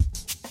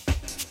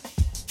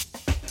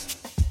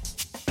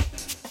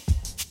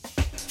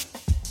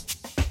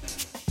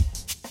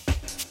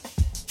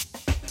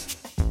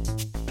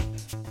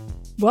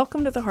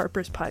Welcome to the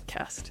Harper's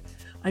Podcast.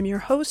 I'm your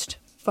host,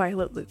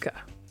 Violet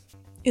Lucca.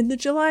 In the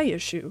July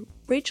issue,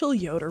 Rachel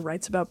Yoder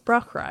writes about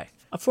brauchrai,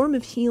 a form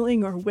of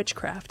healing or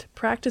witchcraft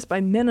practiced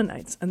by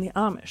Mennonites and the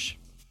Amish.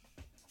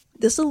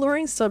 This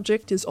alluring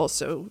subject is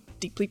also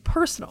deeply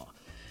personal.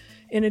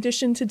 In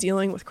addition to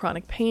dealing with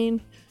chronic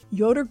pain,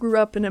 Yoder grew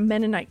up in a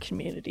Mennonite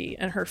community,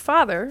 and her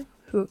father,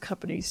 who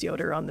accompanies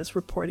Yoder on this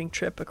reporting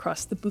trip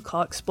across the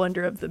bucolic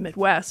splendor of the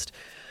Midwest,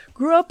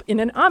 grew up in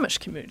an Amish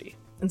community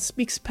and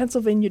speaks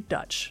Pennsylvania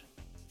Dutch.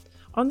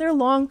 On their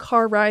long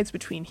car rides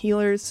between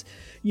healers,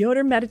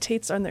 Yoder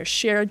meditates on their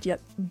shared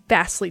yet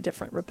vastly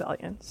different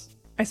rebellions.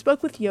 I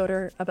spoke with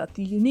Yoder about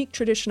the unique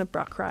tradition of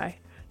brauchrai,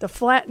 the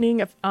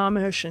flattening of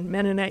Amish and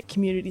Mennonite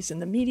communities in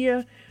the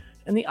media,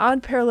 and the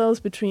odd parallels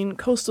between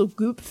coastal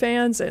goop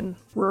fans and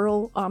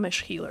rural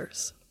Amish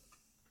healers.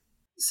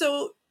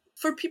 So,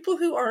 for people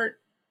who are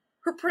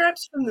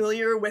perhaps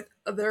familiar with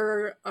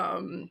other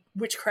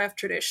witchcraft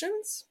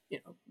traditions,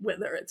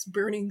 whether it's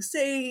burning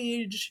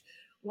sage,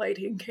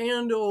 lighting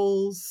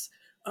candles,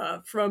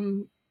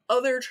 from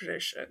other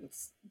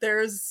traditions,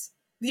 there's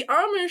the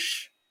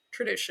Amish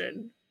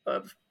tradition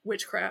of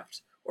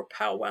witchcraft or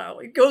powwow.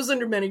 It goes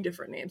under many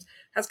different names,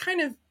 has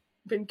kind of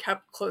been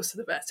kept close to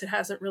the vest. It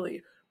hasn't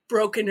really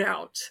broken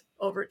out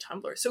over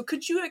Tumblr. So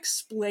could you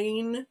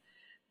explain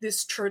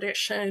this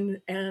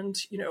tradition and,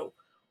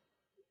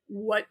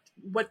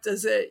 what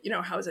does it,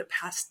 how is it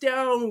passed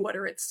down? What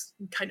are its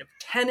kind of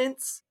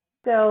tenets?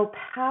 So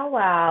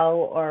powwow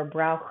or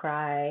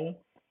brauchrai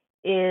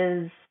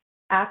is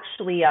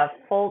actually a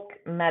folk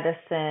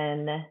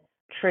medicine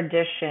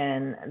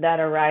tradition that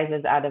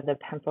arises out of the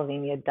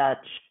Pennsylvania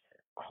Dutch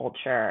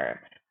culture.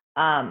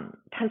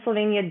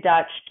 Pennsylvania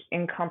Dutch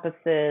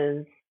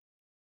encompasses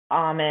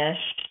Amish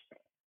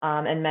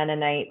and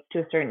Mennonite to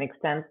a certain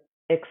extent,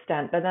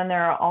 but then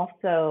there are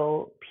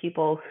also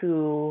people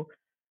who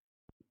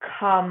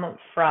come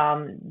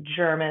from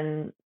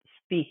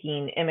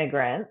German-speaking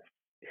immigrants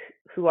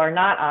who are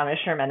not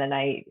Amish or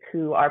Mennonite,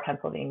 who are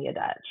Pennsylvania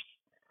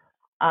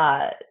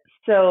Dutch.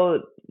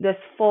 So this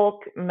folk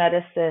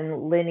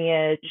medicine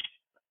lineage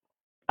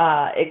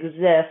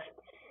exists,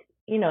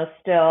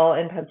 still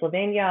in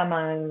Pennsylvania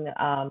among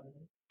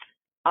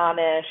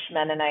Amish,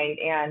 Mennonite,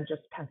 and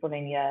just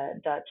Pennsylvania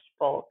Dutch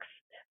folk.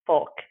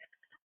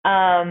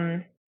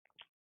 And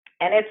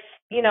it's,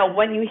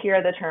 when you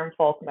hear the term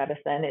folk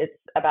medicine, it's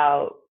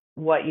about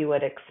what you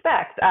would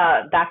expect.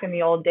 Back in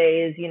the old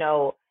days,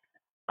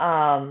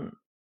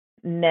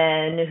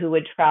 men who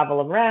would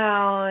travel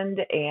around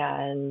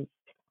and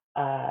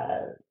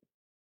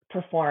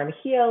perform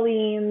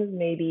healings,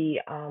 maybe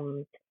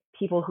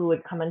people who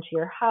would come into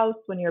your house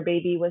when your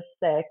baby was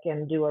sick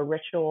and do a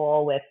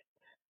ritual with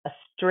a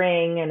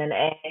string and an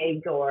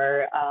egg,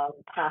 or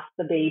pass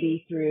the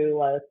baby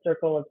through a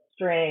circle of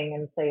string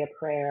and say a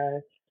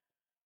prayer.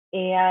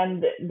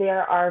 And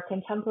there are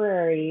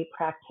contemporary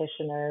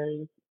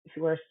practitioners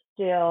who are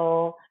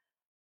still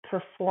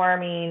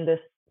performing this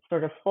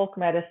sort of folk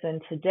medicine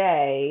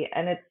today,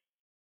 and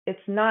it's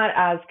not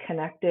as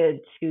connected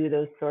to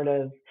those sort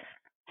of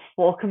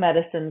folk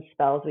medicine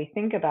spells we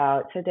think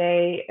about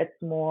today.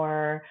 It's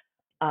more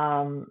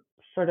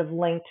sort of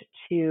linked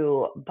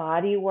to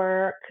body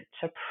work,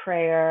 to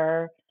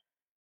prayer,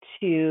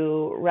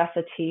 to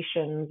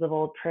recitations of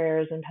old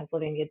prayers in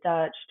Pennsylvania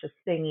Dutch, to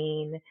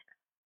singing,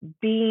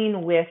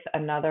 being with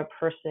another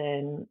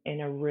person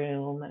in a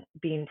room,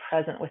 being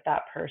present with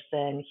that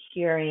person,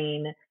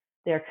 hearing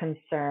their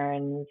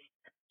concerns,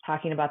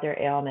 talking about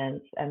their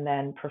ailments, and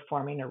then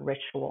performing a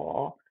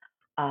ritual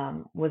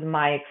was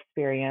my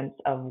experience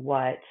of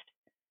what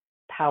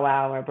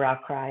powwow or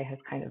brauchrai has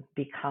kind of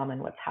become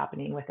and what's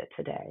happening with it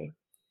today.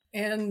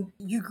 And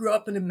you grew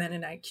up in a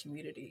Mennonite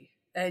community,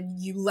 and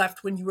you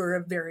left when you were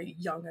a very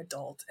young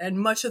adult. And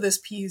much of this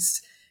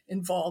piece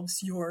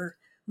involves your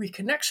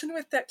reconnection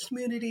with that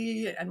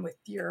community and with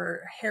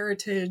your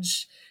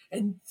heritage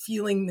and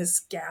feeling this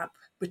gap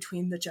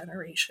between the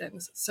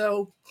generations.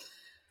 So,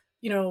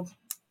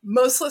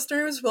 most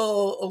listeners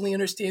will only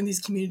understand these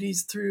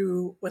communities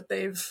through what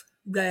they've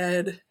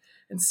read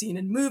and seen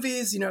in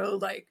movies,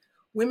 like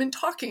Women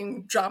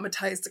Talking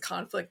dramatized the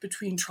conflict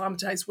between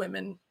traumatized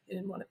women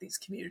in one of these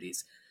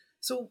communities.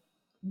 So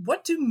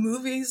what do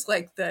movies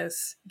like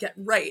this get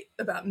right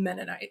about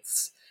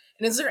Mennonites?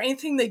 And is there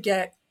anything they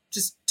get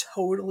just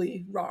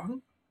totally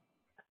wrong?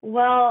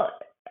 Well,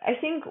 I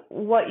think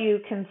what you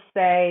can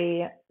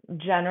say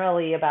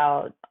generally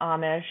about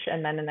Amish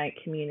and Mennonite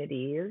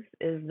communities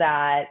is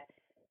that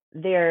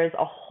there's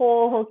a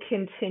whole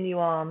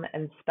continuum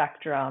and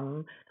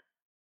spectrum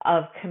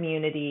of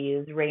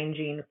communities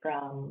ranging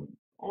from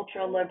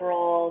ultra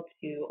liberal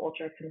to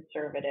ultra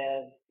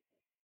conservative,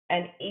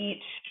 and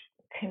each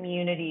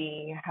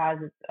community has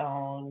its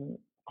own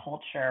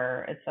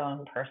culture, its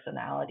own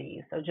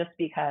personality. So just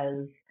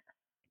because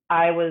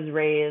I was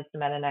raised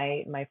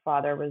Mennonite, my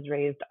father was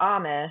raised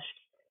Amish,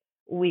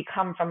 we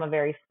come from a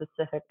very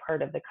specific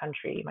part of the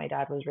country. My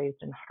dad was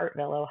raised in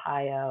Hartville,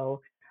 Ohio,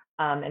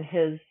 and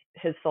his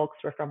folks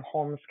were from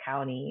Holmes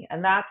County,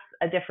 and that's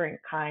a different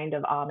kind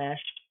of Amish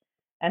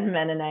and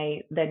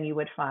Mennonite than you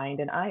would find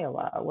in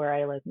Iowa, where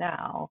I live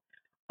now.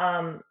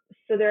 Um,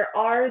 so there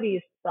are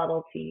these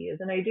subtleties,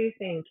 and I do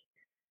think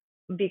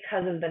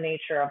because of the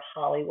nature of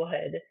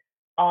Hollywood,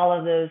 all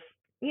of those,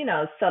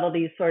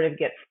 subtleties sort of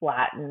get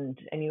flattened,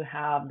 and you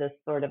have this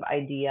sort of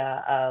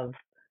idea of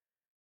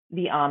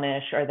the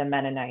Amish or the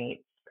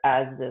Mennonites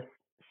as this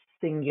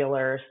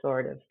singular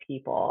sort of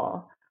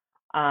people.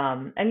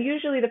 And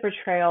usually the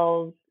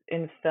portrayals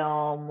in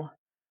film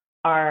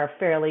are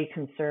fairly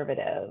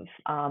conservative,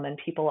 and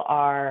people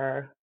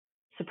are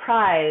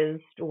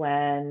surprised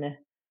when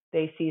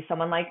they see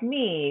someone like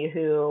me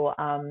who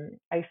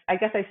I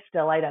guess I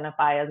still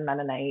identify as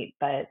Mennonite,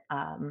 but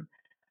I'm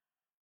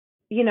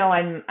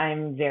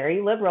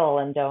very liberal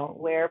and don't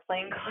wear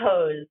plain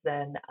clothes,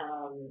 and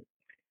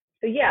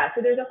so yeah,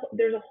 so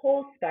there's a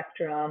whole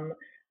spectrum,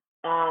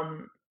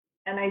 um,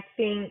 and I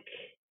think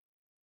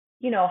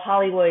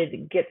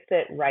Hollywood gets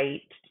it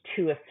right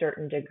to a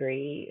certain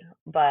degree,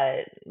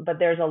 but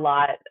there's a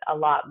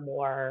lot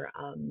more.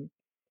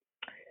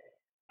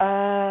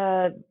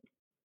 Uh,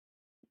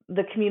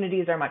 the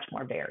communities are much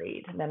more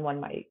varied than one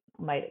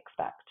might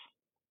expect.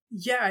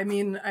 Yeah, I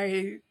mean,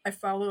 I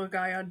follow a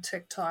guy on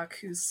TikTok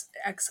who's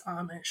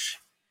ex-Amish,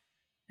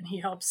 and he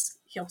helps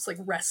like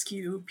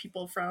rescue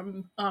people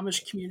from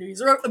Amish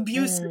communities or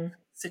abusive Mm,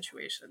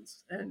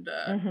 situations, and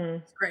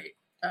mhm. it's great.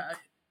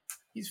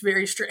 He's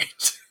very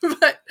strange,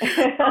 but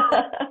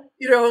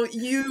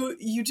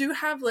you do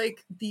have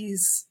like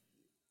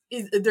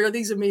there are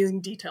these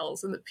amazing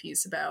details in the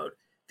piece about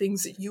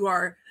things that you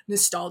are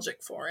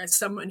nostalgic for as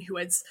someone who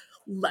has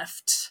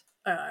left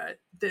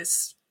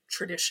this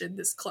tradition,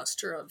 this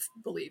cluster of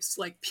beliefs,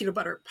 like peanut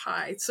butter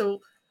pie.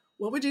 So,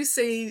 what would you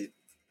say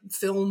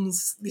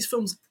these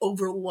films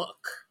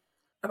overlook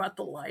about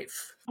the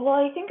life? Well,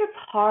 I think it's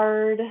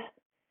hard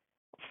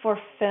for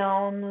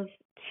films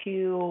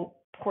to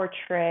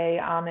portray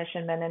Amish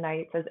and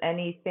Mennonites as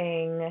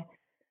anything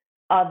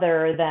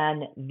other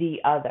than the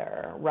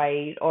other,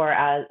 right? Or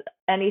as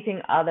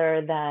anything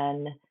other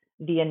than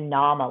the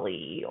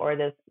anomaly or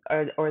this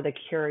or the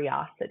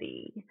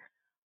curiosity.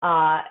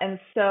 And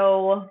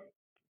so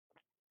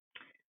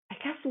I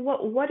guess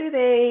what do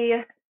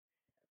they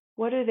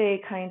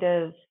kind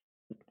of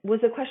was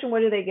the question, what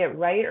do they get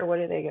right or what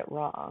do they get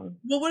wrong?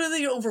 Well, what do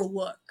they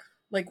overlook?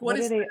 Like, what What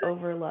do is they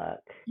overlook?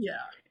 yeah?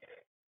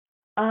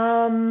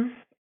 Um,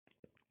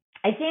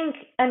 I think,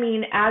 I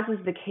mean, as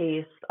is the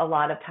case a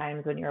lot of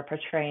times when you're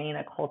portraying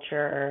a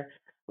culture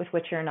with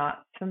which you're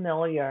not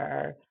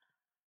familiar,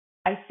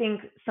 I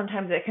think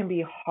sometimes it can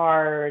be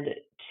hard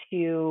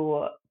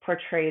to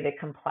portray the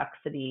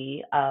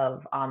complexity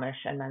of Amish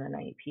and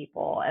Mennonite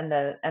people and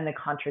the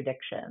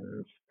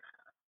contradictions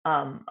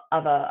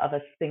of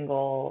a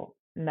single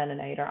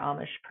Mennonite or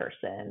Amish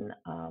person.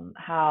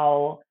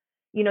 How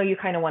you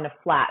kind of want to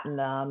flatten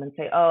them and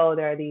say, oh,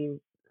 they're these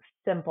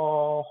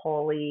simple,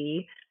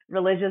 holy,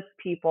 religious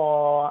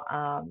people,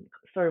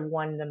 sort of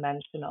one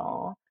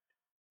dimensional.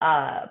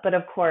 But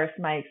of course,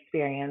 my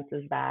experience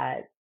is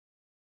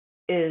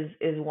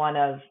one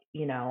of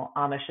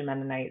Amish and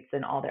Mennonites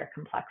in all their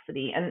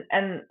complexity, and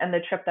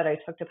the trip that I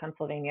took to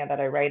Pennsylvania that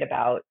I write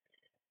about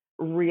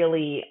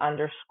really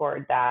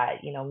underscored that.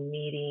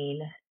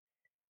 Meeting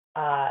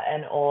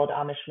an old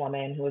Amish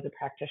woman who was a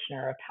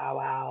practitioner of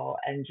powwow,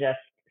 and just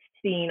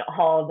seeing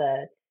all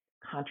the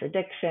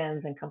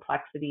contradictions and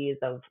complexities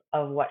of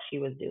what she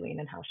was doing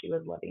and how she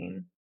was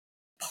living.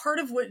 Part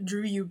of what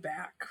drew you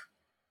back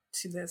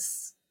to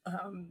this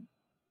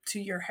to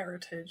your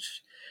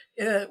heritage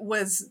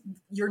was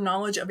your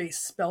knowledge of a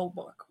spell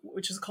book,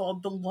 which is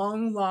called The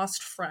Long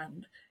Lost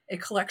Friend, a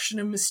collection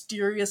of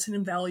mysterious and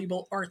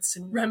invaluable arts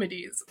and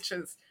remedies, which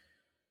is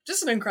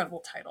just an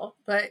incredible title.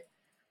 But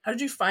how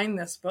did you find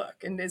this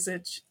book? And is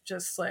it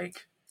just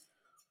like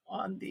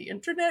on the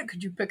internet?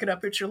 Could you pick it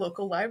up at your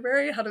local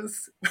library? How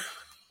does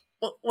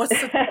what's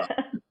the book?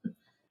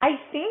 I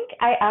think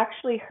I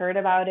actually heard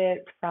about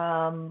it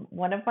from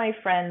one of my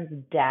friend's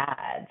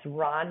dads,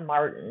 Ron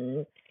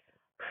Martin,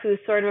 who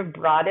sort of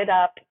brought it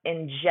up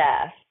in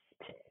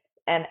jest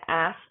and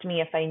asked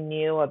me if I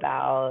knew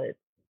about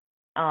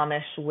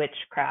Amish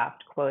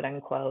witchcraft, quote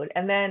unquote.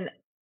 And then,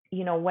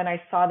 when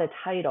I saw the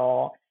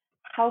title,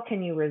 how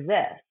can you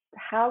resist?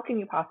 How can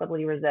you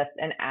possibly resist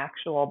an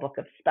actual book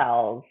of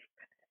spells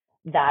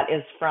that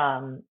is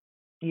from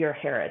your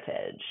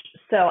heritage?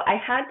 So I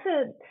had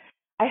to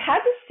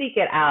seek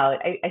it out.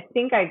 I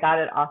think I got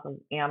it off of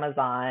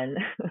Amazon,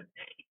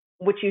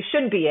 which you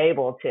shouldn't be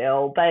able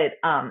to, but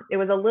it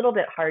was a little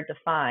bit hard to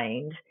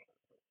find.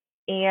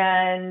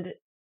 And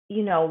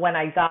when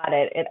I got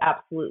it, it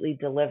absolutely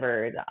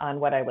delivered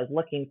on what I was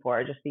looking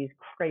for. Just these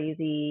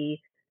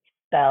crazy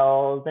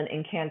spells and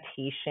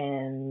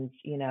incantations,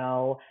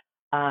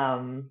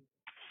 um,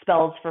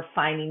 spells for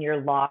finding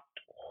your lost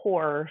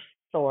horse,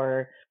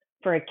 or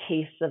for a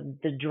case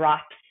of the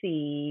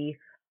dropsy,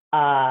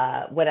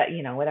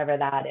 whatever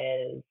that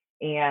is.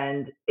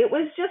 And it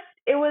was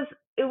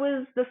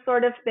the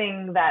sort of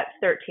thing that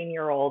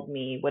 13-year-old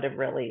me would have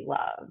really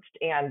loved,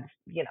 and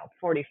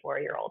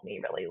 44-year-old me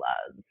really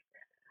loves.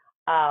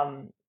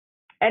 Um,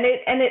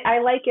 I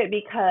like it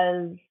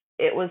because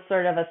it was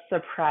sort of a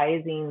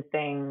surprising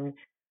thing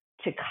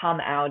to come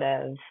out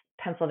of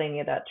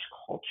Pennsylvania Dutch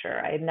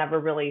culture. I had never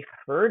really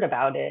heard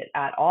about it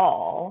at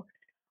all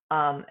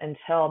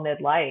until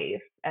midlife.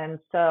 And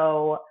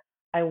so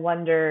I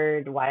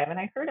wondered, why haven't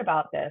I heard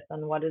about this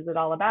and what is it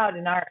all about?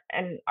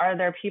 And are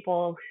there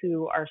people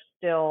who are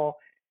still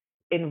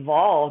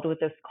involved with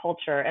this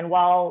culture? And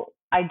while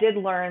I did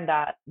learn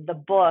that the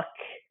book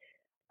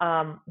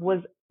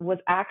was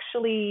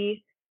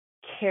actually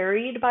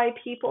carried by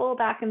people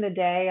back in the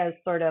day as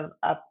sort of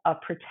a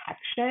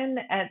protection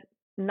and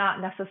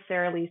not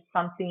necessarily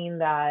something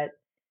that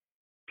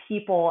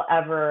people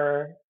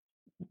ever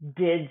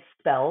did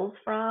spells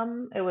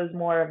from. It was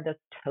more of this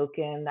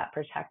token that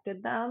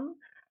protected them.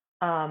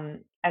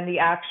 And the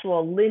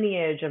actual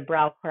lineage of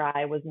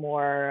Brauchrei was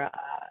more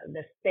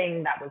this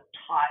thing that was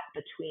taught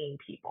between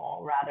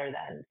people rather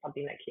than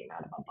something that came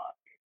out of a book.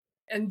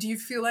 And do you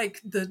feel like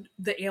the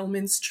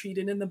ailments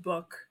treated in the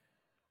book,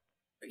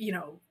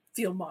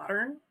 feel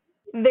modern?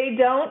 They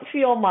don't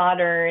feel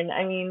modern.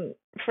 I mean,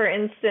 for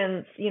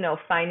instance,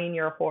 finding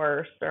your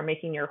horse or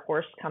making your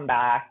horse come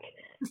back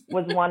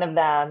was one of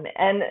them.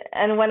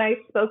 And when I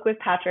spoke with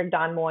Patrick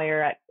Don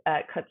Moyer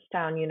at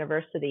Kutztown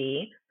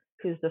University,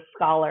 who's the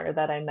scholar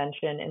that I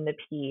mentioned in the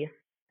piece,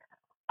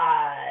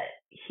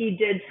 he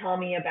did tell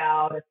me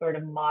about a sort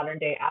of modern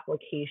day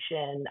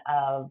application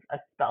of a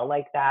spell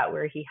like that,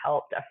 where he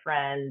helped a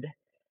friend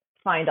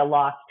find a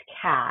lost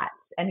cat,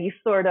 and he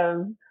sort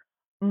of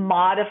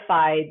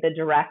modified the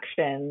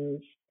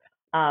directions.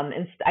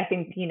 And I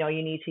think you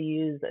need to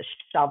use a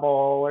shovel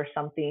or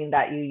something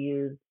that you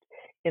used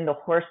in the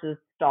horse's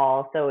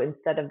stall. So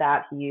instead of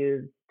that, he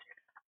used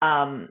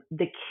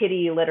the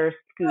kitty litter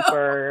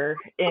scooper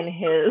in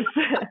his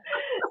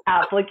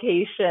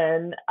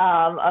application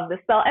of the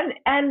spell,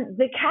 and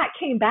the cat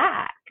came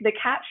back. The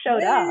cat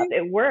showed up.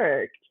 It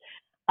worked.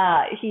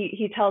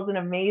 He tells an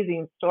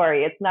amazing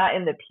story. It's not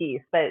in the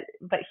piece, but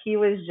he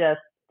was just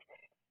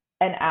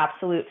an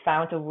absolute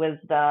fount of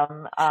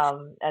wisdom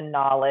and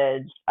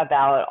knowledge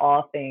about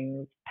all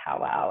things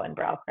powwow and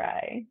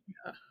Brauchrei.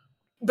 Yeah.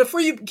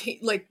 Before you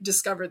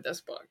discovered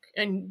this book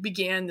and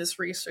began this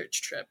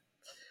research trip,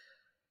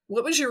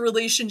 what was your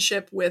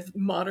relationship with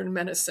modern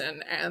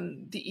medicine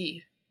and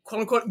the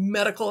quote unquote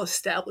medical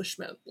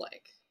establishment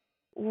like?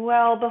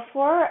 Well,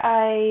 before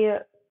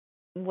I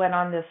went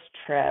on this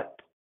trip,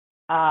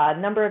 a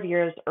number of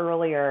years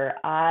earlier,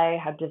 I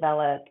had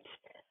developed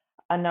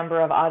a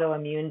number of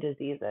autoimmune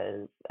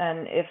diseases.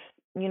 And if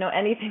you know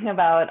anything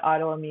about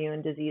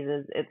autoimmune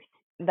diseases, it's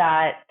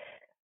that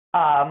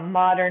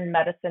modern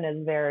medicine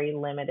is very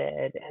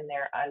limited in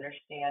their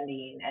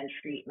understanding and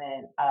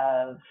treatment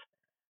of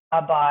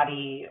a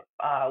body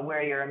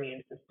where your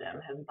immune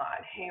system has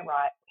gone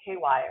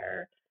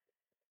haywire.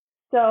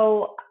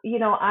 So,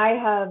 I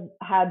have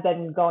had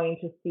been going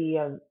to see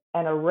an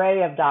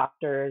array of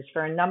doctors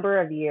for a number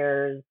of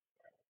years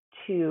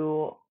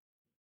to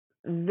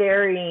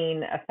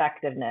varying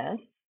effectiveness.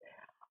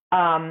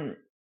 Um,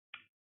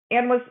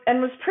 and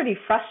was pretty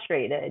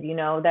frustrated,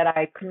 that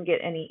I couldn't get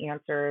any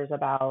answers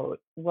about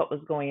what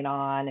was going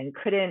on, and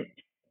couldn't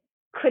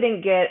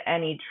get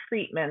any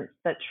treatments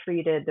that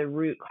treated the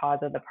root cause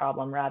of the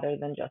problem rather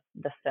than just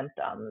the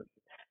symptoms.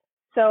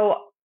 So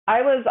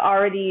I was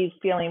already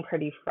feeling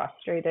pretty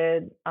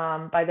frustrated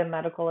by the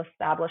medical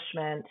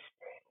establishment,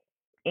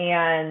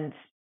 and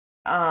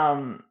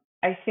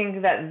I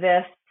think that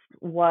this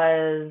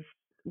was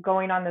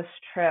going on this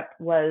trip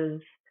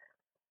was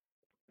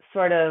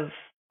sort of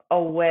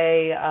a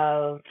way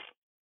of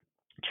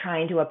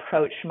trying to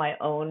approach my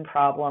own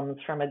problems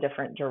from a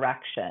different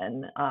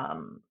direction.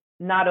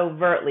 Not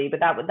overtly, but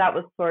that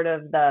was sort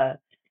of the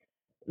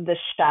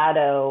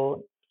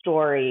shadow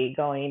story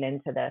going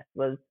into this.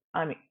 Was,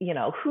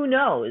 who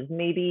knows?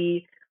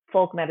 Maybe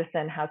folk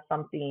medicine has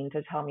something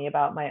to tell me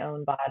about my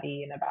own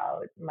body and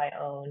about my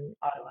own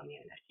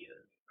autoimmune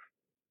issues.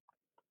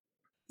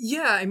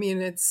 Yeah, I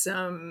mean, it's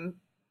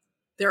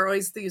there are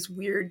always these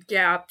weird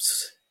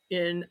gaps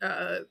in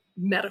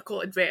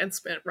medical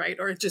advancement, right?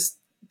 Or just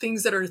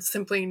things that are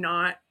simply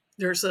not,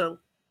 there's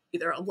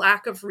either a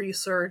lack of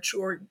research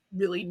or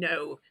really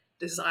no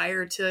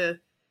desire to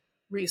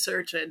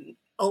research, and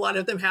a lot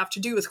of them have to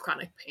do with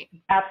chronic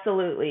pain.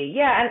 Absolutely.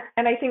 Yeah,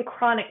 and I think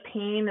chronic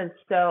pain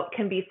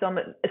can be so,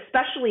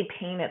 especially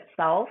pain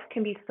itself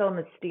can be so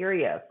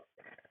mysterious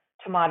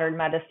to modern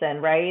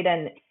medicine, right?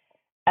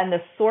 And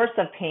the source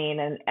of pain,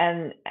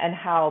 and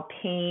how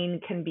pain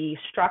can be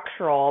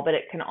structural, but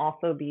it can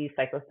also be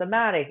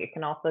psychosomatic. It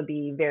can also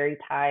be very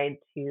tied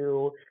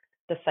to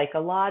the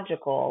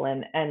psychological,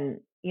 and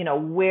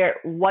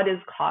what is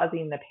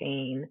causing the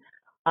pain.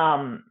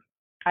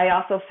 I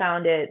also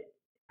found it,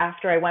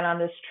 after I went on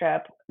this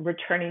trip,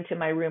 returning to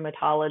my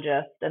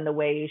rheumatologist, and the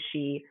way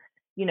she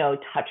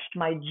touched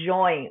my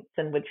joints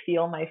and would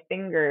feel my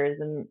fingers,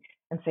 and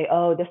say,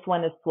 oh, this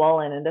one is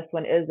swollen and this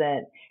one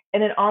isn't.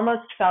 And it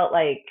almost sort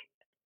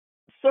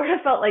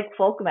of felt like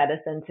folk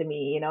medicine to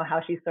me, how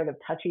she's sort of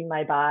touching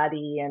my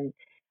body,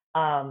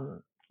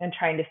 and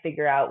trying to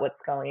figure out what's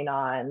going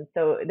on.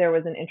 So there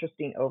was an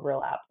interesting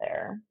overlap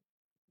there.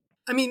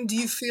 I mean, do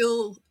you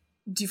feel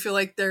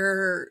like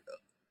there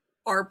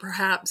are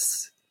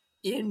perhaps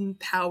in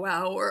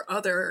powwow or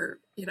other,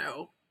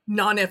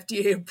 non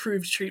FDA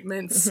approved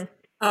treatments,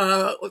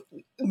 uh,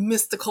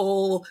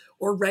 mystical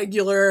or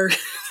regular?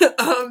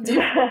 Do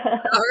you,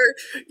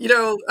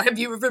 or, have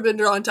you ever been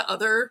drawn to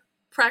other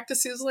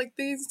practices like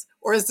these,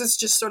 or is this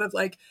just sort of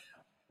like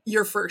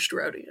your first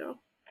rodeo?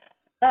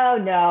 Oh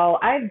no,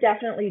 I've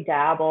definitely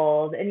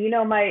dabbled. And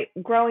my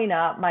growing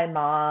up, my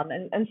mom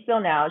and still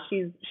now,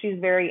 she's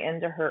very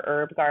into her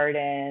herb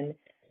garden.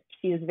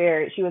 She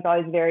was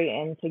always very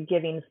into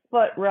giving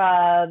foot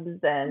rubs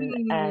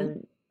Mm,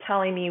 and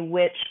telling me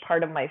which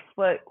part of my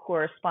foot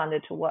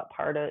corresponded to what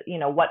part of,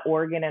 what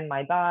organ in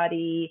my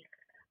body.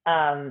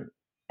 Um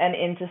and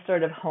into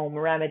sort of home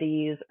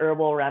remedies,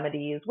 herbal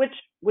remedies, which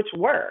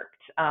worked,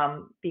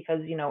 because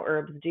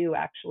herbs do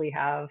actually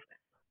have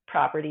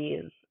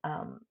properties,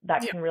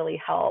 that yeah, can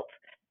really help.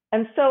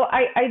 And so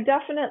I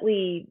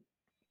definitely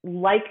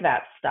like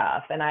that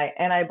stuff, and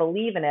I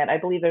believe in it. I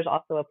believe there's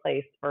also a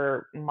place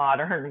for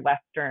modern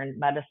Western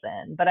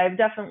medicine, but I've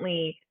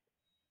definitely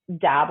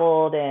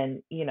dabbled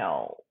in,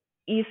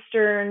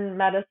 Eastern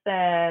medicine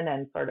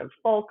and sort of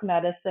folk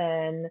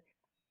medicine.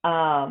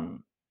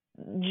 Um,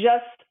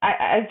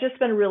 I've just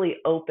been really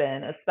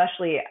open,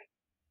 especially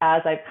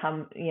as I've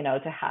come,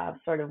 to have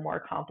sort of more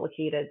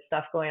complicated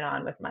stuff going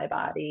on with my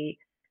body.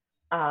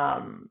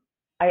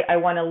 I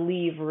want to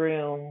leave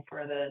room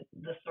for the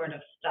sort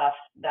of stuff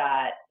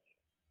that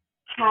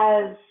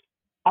has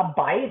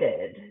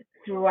abided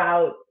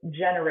throughout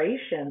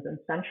generations and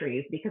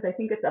centuries, because I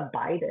think it's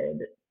abided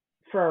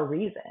for a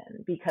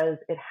reason, because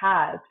it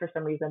has for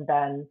some reason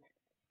been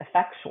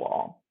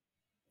effectual.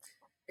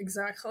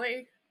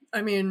 exactly.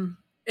 I mean,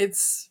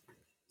 it's,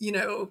 you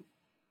know,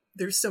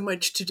 there's so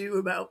much to do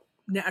about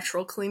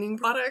natural cleaning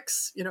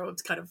products.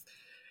 It's kind of,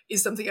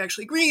 is something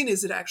actually green?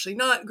 Is it actually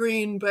not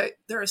green? But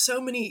there are so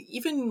many,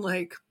 even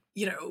like,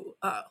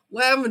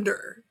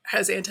 lavender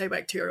has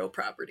antibacterial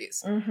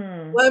properties.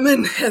 Mhm.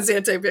 Lemon has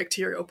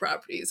antibacterial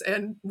properties.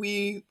 And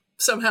we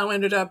somehow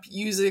ended up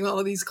using all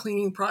of these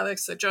cleaning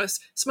products that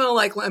just smell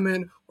like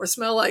lemon or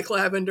smell like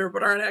lavender,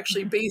 but aren't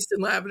actually based in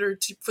lavender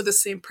for the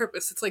same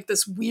purpose. It's like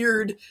this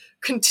weird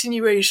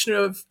continuation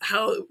of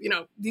how,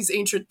 these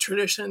ancient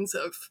traditions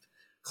of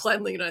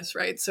cleanliness,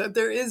 right? So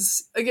there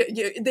is, again,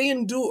 yeah, they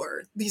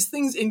endure. These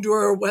things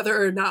endure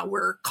whether or not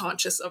we're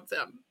conscious of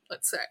them,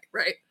 let's say,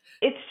 right?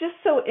 It's just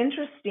so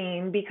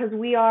interesting because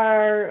we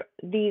are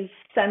these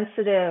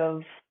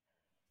sensitive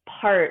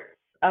parts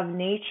of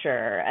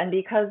nature, and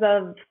because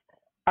of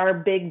our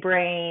big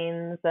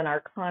brains and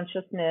our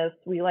consciousness,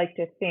 we like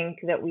to think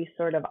that we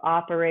sort of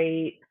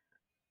operate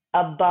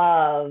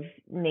above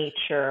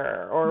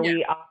nature, or Yeah.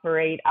 we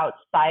operate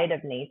outside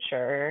of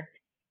nature.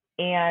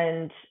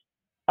 And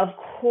of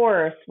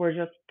course, we're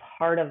just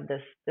part of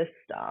this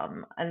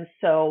system. And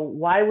so,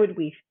 why would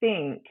we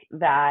think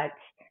that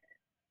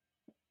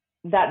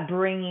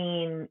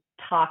bringing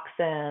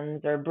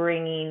toxins or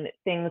bringing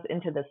things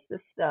into the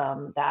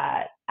system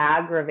that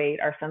aggravate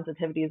our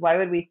sensitivities, why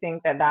would we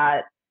think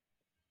that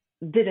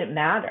didn't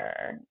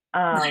matter?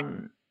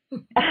 And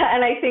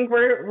I think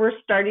we're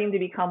starting to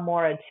become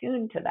more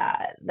attuned to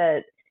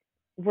that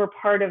we're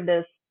part of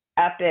this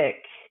epic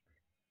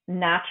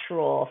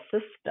natural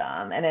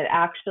system, and it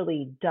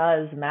actually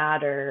does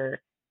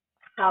matter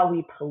how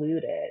we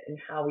pollute it and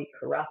how we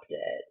corrupt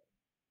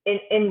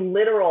it in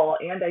literal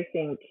and, I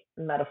think,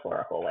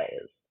 metaphorical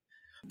ways.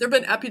 There have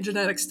been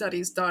epigenetic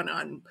studies done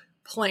on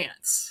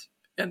plants,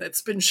 and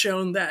it's been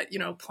shown that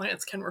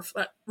plants can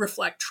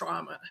reflect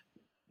trauma.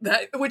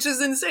 That, which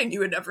is insane. You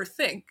would never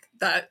think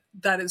that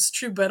that is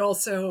true, but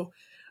also,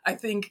 I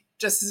think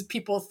just as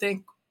people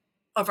think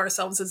of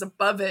ourselves as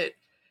above it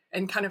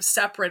and kind of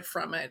separate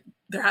from it,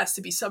 there has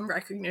to be some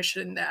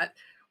recognition that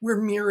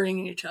we're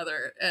mirroring each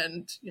other.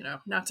 And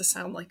not to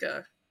sound like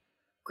a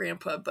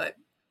grandpa, but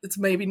it's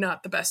maybe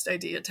not the best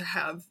idea to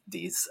have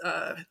these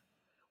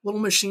little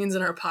machines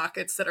in our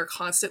pockets that are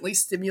constantly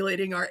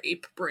stimulating our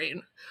ape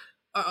brain.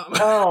 Um,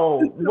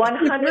 Oh,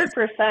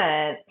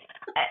 100%.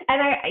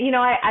 And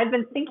I've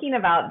been thinking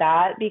about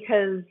that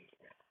because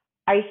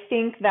I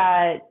think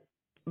that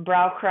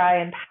Brow Cry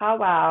and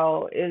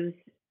Powwow is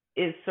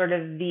sort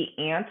of the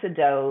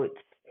antidote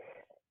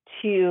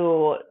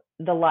to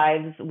the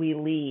lives we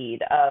lead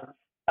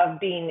of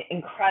being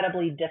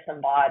incredibly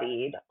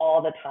disembodied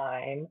all the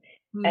time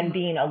and mhm.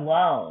 being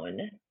alone,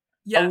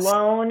 Yes.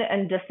 alone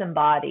and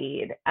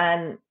disembodied.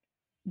 And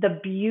the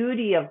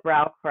beauty of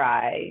Brow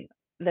Cry,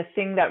 the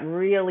thing that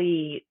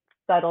really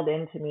settled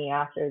into me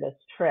after this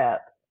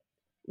trip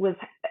was,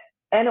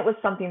 and it was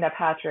something that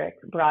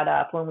Patrick brought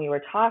up when we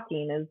were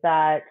talking, is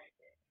that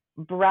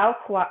Brow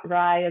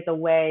Cry is a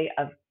way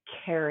of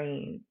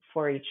caring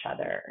for each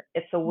other.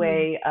 It's a Mm.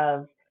 way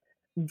of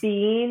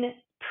being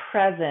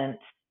present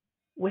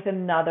with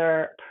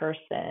another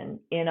person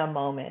in a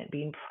moment,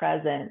 being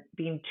present,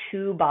 being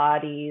two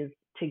bodies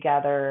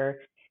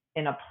together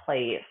in a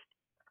place.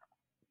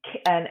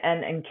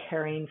 and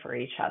caring for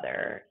each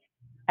other,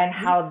 and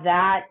how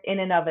that in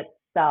and of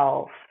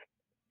itself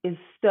is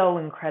so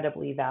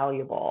incredibly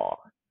valuable.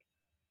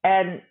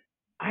 And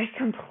I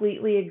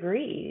completely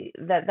agree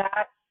that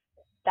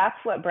that's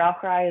what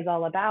Braucherei is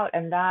all about,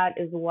 and that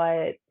is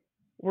what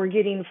we're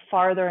getting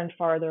farther and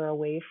farther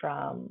away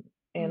from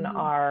in Mhm.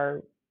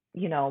 our,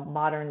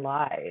 modern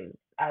lives,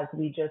 as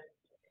we just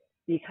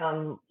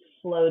become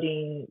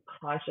floating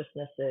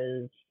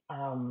consciousnesses,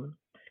 um,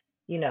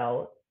 you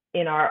know,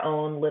 in our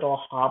own little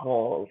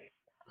hovels.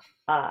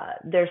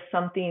 There's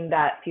something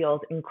that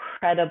feels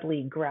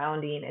incredibly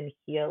grounding and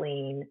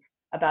healing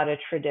about a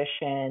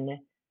tradition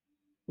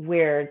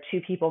where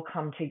two people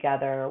come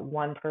together,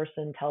 one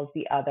person tells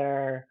the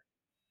other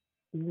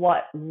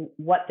what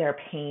their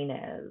pain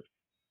is,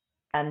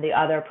 and the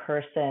other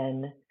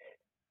person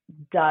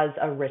does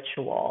a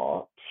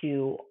ritual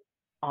to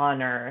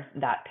honor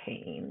that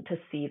pain, to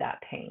see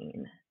that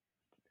pain.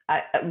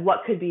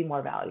 What could be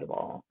more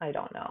valuable? I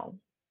don't know.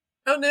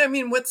 Oh no, I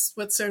mean, what's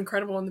so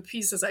incredible in the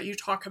piece is that you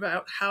talk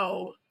about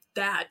how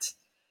that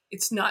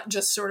it's not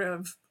just sort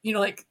of,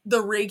 like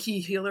the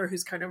Reiki healer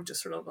who's kind of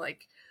just sort of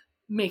like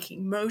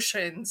making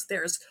motions.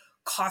 There's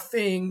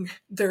coughing,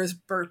 there's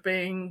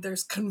burping,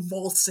 there's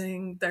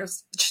convulsing,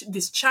 there's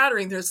this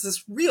chattering, there's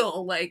this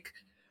real like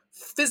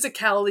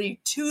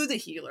physicality to the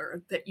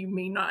healer that you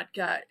may not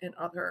get in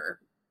other,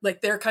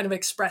 like they're kind of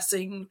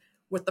expressing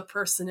what the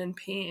person in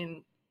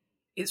pain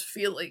is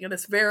feeling. And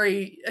it's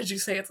very, as you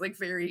say, it's like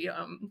very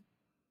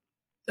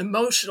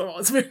emotional.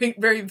 It's very,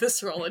 very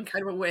visceral in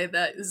kind of a way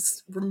that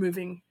is we're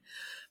moving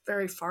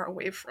very far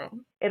away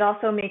from. It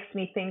also makes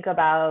me think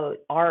about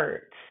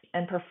art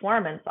and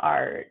performance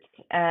art.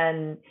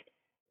 And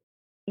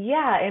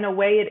yeah, in a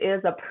way, it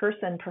is a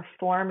person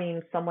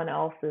performing someone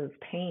else's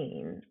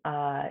pain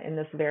in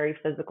this very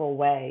physical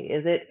way.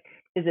 Is it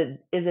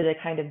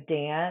a kind of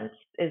dance?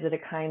 Is it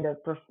a kind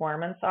of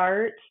performance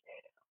art?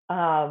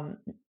 Um,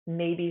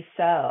 Maybe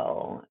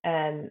so,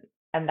 and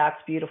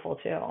that's beautiful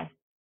too.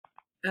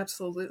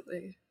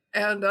 Absolutely.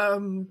 And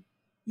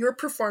your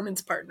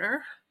performance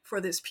partner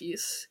for this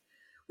piece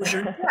was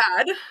your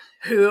dad,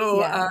 who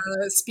Yeah.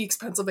 speaks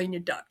Pennsylvania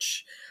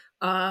Dutch.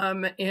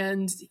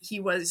 And he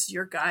was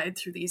your guide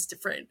through these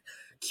different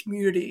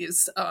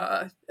communities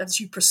as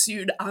you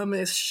pursued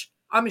Amish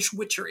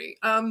witchery.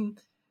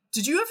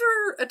 Did you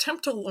ever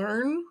attempt to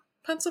learn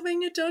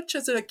Pennsylvania Dutch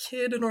as a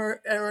kid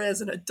or as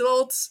an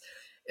adult?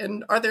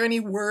 And are there any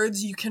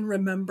words you can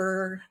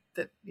remember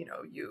that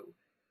you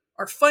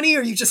are funny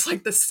or you just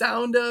like the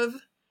sound of?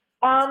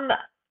 Um,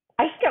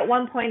 I think at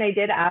one point I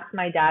did ask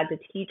my dad to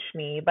teach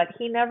me, but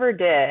he never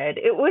did.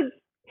 It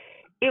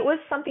was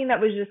something that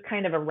was just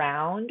kind of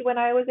around when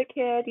I was a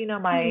kid.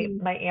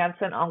 Hmm. My aunts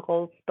and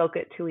uncles spoke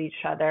it to each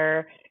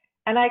other,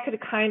 and I could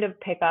kind of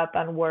pick up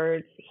on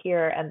words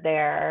here and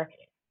there.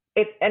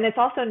 It's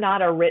also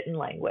not a written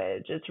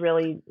language. It's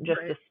really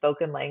just a Right.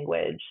 spoken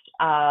language.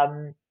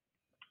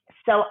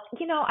 So,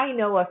 I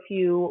know a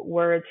few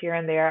words here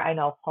and there. I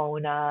know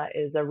Hona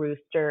is a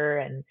rooster,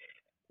 and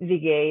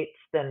Vigates,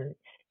 and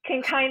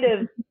can kind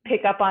of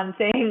pick up on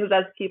things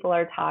as people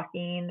are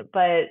talking,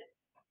 but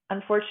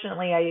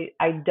unfortunately,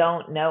 I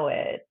don't know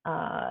it,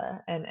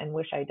 and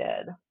wish I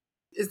did.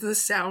 Is the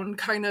sound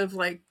kind of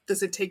like,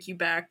 does it take you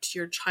back to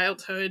your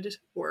childhood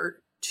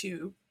or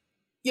to,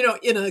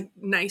 in a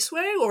nice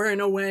way or in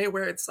a way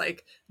where it's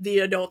like the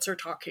adults are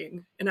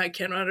talking and I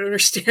cannot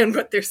understand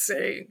what they're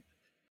saying?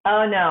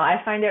 Oh no,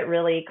 I find it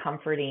really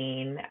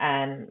comforting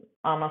and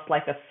almost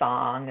like a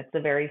song. It's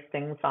a very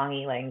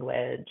sing-songy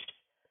language,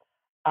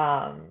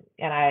 and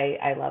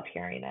I love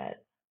hearing it.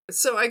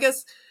 So I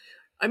guess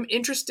I'm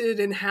interested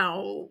in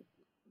how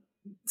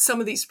some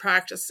of these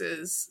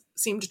practices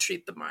seem to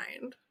treat the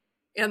mind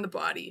and the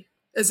body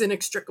as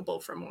inextricable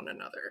from one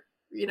another.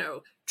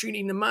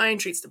 Treating the mind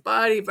treats the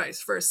body,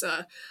 vice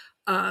versa.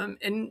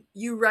 And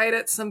you write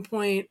at some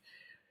point,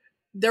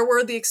 there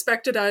were the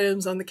expected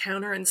items on the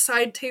counter and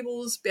side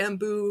tables: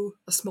 bamboo,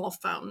 a small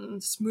fountain,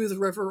 smooth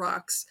river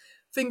rocks,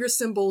 finger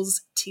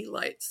cymbals, tea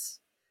lights.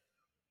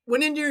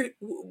 What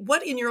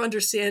in your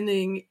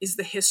understanding is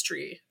the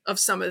history of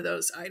some of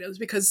those items?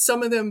 Because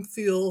some of them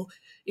feel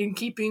in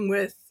keeping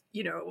with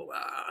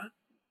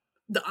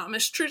the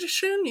Amish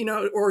tradition,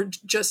 or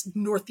just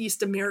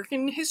Northeast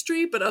American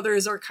history, but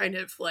others are kind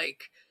of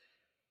like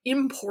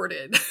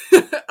imported.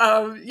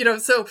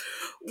 So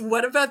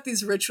what about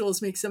these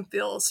rituals makes them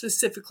feel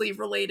specifically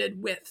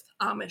related with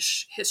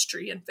Amish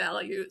history and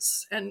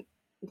values? And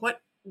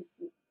what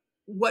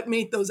what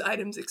made those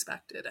items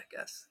expected, I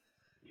guess?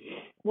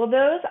 Well,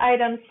 those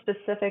items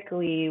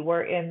specifically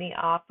were in the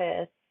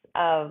office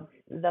of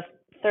the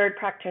third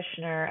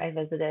practitioner I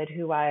visited,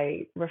 who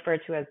I refer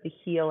to as the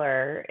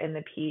healer in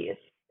the piece.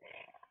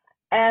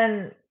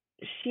 And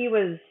she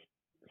was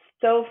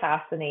so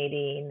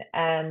fascinating,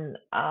 and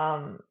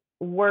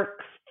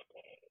works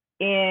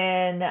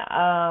in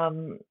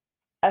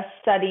a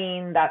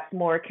setting that's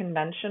more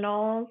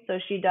conventional. So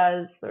she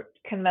does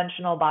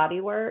conventional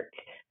body work,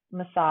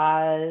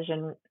 massage,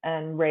 and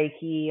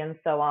Reiki, and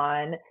so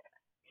on.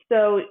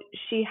 So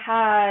she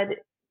had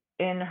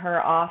in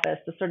her office,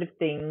 the sort of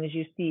things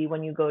you see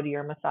when you go to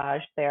your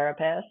massage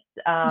therapist.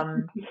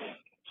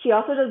 She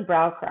also does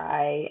brow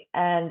cry,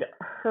 and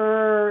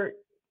her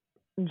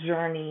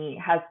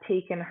journey has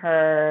taken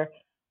her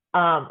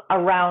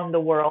around the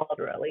world,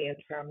 really, in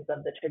terms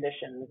of the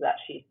traditions that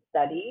she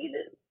studied.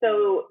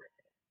 So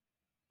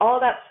all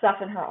that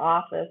stuff in her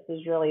office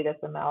is really this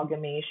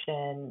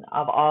amalgamation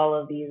of all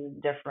of these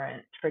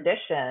different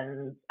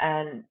traditions.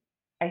 And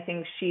I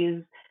think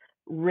she's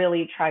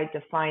really tried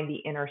to find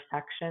the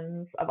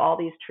intersections of all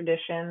these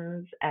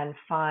traditions and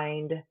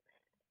find,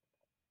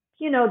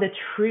 the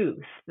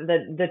truth,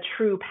 the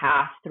true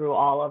path through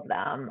all of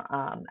them,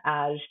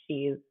 as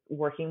she's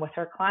working with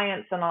her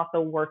clients and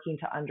also working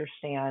to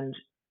understand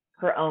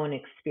her own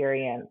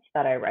experience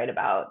that I write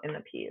about in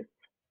the piece.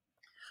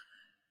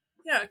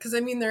 Yeah, because I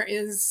mean, there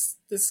is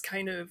this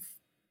kind of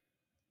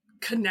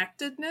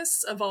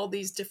connectedness of all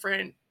these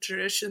different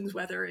traditions,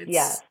 whether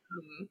Yes.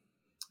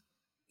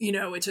 it's,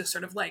 it's just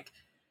sort of like,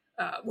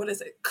 what is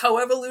it,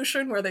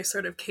 coevolution, where they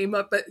sort of came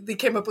up, but they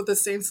came up with the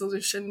same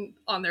solution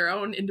on their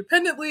own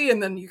independently,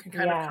 and then you can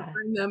kind of Yeah.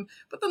 combine them.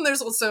 But then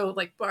there's also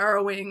like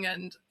borrowing,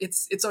 and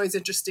it's always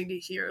interesting to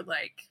hear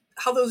like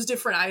how those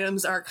different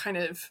items are kind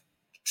of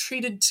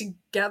treated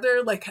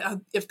together, like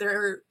if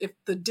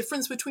the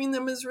difference between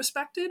them is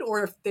respected,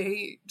 or if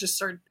they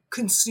just are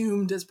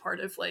consumed as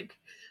part of like,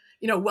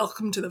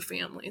 welcome to the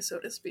family, so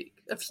to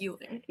speak, of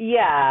healing.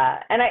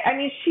 Yeah. And I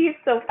mean, she's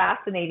so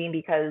fascinating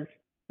because,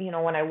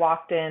 when I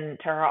walked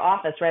into her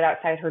office, right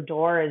outside her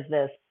door is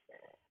this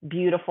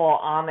beautiful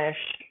Amish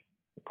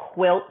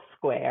quilt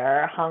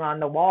square hung on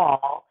the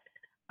wall.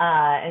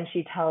 And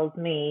she tells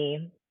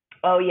me,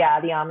 oh, yeah,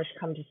 the Amish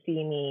come to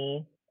see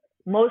me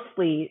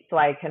mostly so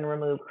I can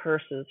remove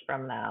curses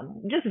from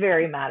them, just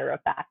very matter of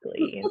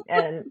factly.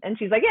 And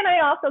she's like, and I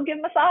also give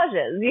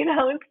massages,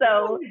 And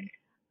so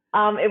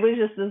it was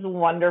just this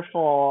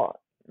wonderful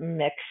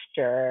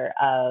mixture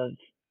of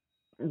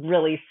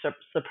really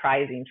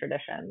surprising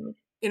traditions.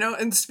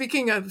 And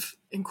speaking of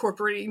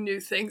incorporating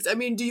new things, I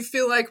mean, do you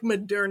feel like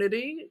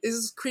modernity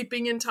is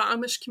creeping into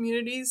Amish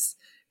communities?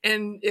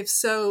 And if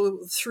so,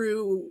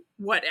 through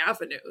what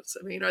avenues?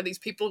 I mean, are these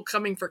people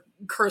coming for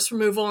curse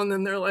removal and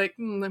then they're like,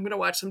 I'm going to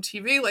watch some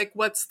TV? Like,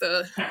 what's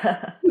going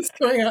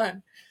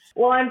on?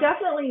 Well, I'm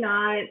definitely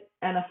not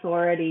an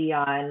authority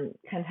on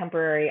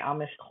contemporary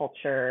Amish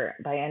culture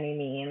by any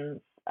means.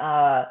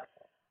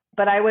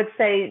 But I would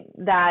say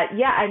that,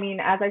 yeah, I mean,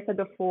 as I said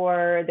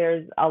before,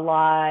 there's a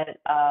lot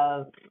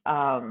of,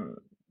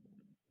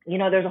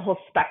 there's a whole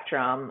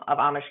spectrum of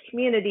Amish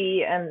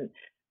community. And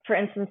for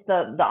instance,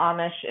 the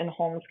Amish in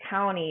Holmes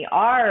County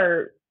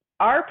are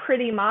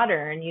pretty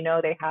modern.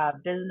 They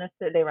have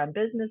businesses, they run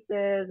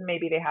businesses,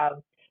 maybe they have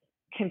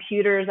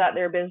computers at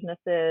their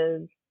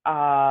businesses,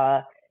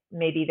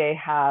 maybe they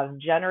have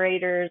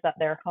generators at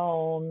their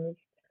homes.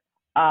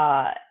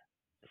 Uh,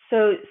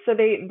 so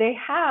they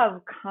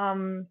have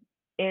come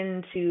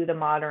into the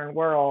modern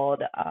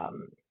world,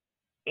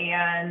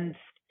 and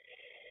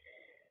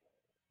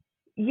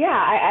yeah,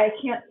 I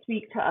can't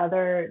speak to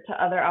other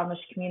Amish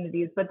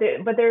communities, but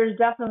there's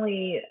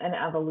definitely an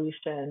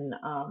evolution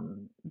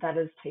that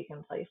has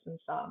taken place in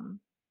some.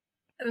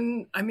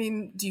 And I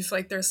mean, do you feel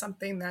like there's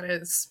something that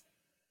is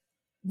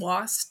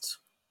lost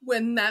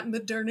when that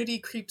modernity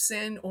creeps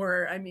in?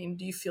 Or, I mean,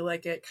 do you feel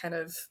like it kind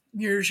of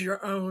mirrors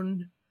your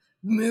own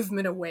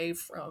movement away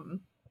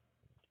from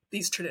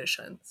these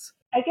traditions?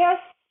 I guess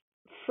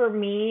for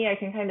me, I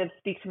can kind of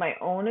speak to my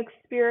own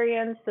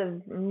experience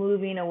of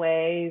moving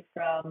away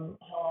from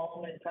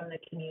home and from the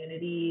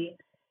community,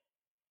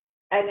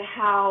 and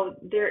how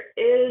there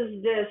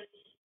is this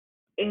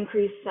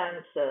increased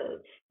sense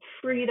of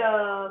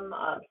freedom,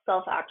 of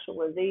self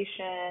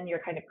actualization.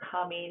 You're kind of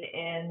coming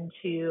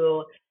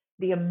into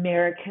the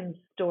American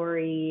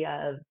story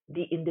of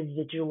the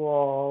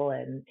individual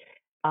and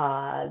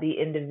the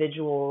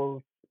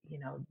individual's,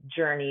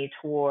 journey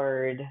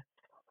toward,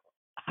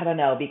 I don't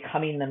know,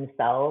 becoming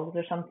themselves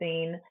or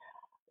something,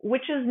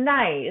 which is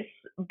nice.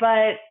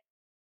 But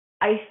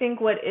I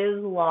think what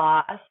is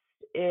lost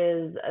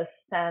is a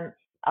sense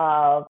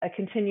of a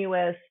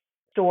continuous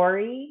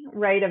story,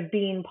 right? Of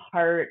being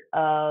part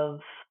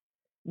of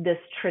this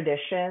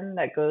tradition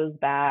that goes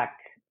back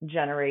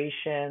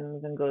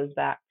generations and goes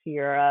back to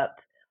Europe,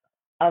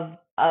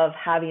 of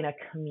having a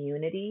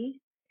community.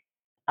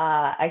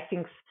 I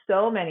think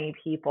so many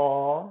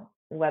people,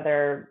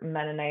 whether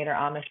Mennonite or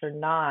Amish or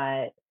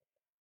not,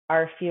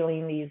 are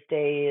feeling these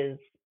days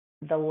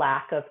the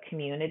lack of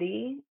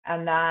community,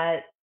 and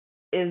that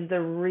is the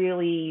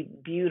really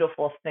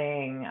beautiful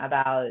thing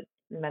about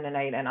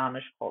Mennonite and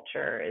Amish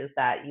culture, is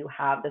that you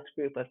have this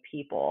group of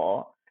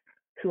people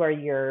who are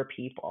your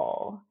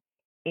people,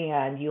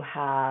 and you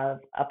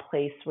have a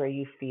place where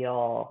you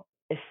feel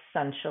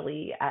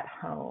essentially at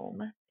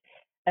home.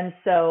 And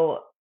so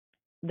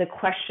the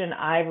question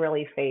I've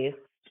really faced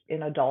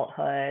in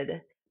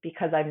adulthood,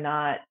 because I'm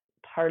not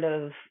part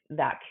of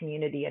that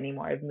community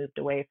anymore, I've moved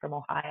away from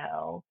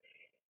Ohio,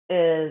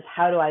 is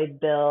how do I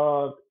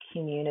build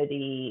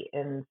community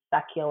in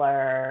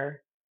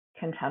secular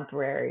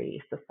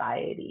contemporary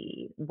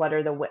society? What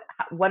are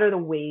the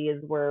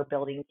ways we're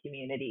building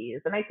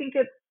communities? And I think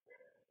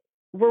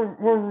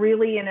we're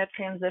really in a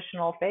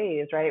transitional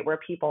phase, right, where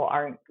people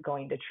aren't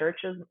going to church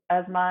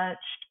as much.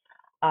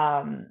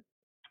 Um,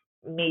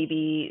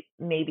 maybe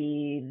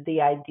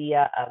the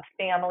idea of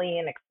family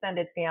and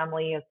extended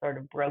family is sort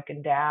of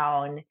broken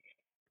down.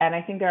 And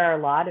I think there are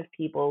a lot of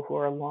people who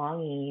are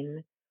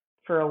longing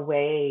for a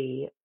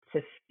way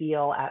to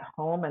feel at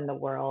home in the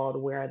world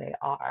where they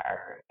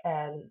are.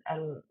 And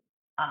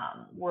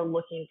we're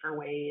looking for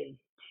ways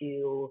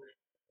to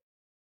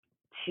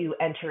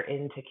enter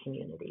into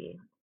community.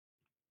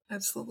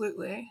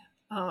 Absolutely.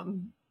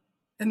 And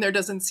there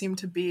doesn't seem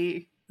to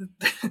be,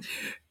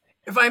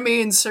 if I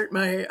may insert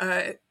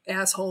my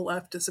asshole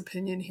leftist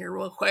opinion here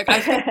real quick,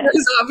 I think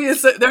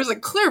there's a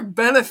clear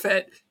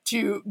benefit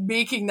to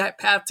making that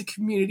path to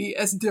community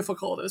as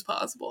difficult as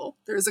possible.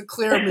 There's a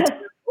clear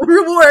material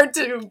reward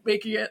to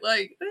making it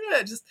like,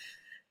 yeah, just,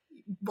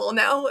 well,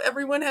 now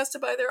everyone has to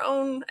buy their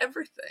own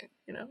everything,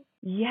 you know?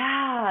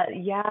 Yeah,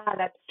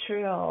 that's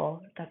true.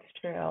 That's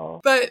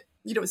true. But,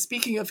 you know,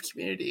 speaking of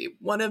community,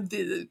 one of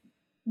the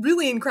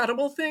really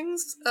incredible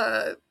things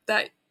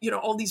that, you know,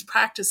 all these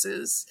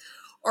practices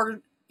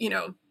are, you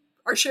know,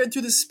 are shared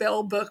through the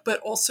spell book,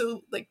 but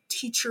also like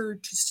teacher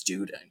to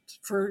student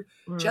for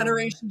Mm.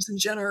 generations and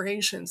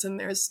generations. And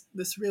there's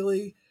this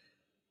really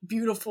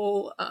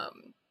beautiful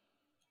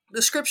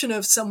description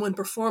of someone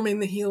performing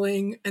the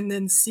healing and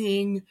then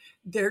seeing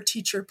their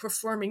teacher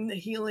performing the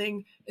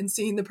healing and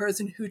seeing the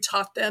person who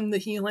taught them the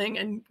healing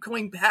and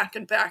going back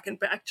and back and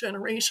back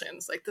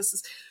generations. Like this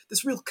is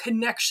this real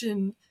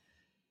connection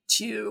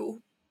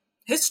to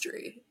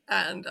history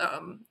and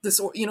this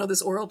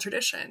oral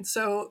tradition.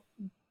 So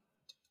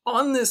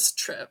on this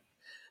trip,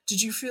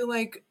 did you feel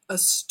like a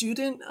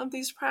student of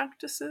these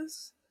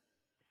practices?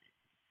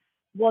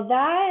 Well,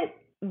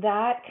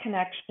 that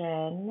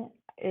connection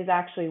is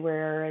actually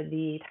where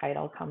the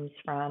title comes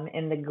from.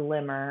 In the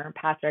Glimmer,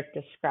 Patrick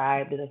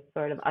described this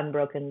sort of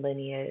unbroken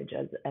lineage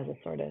as a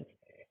sort of,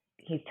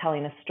 he's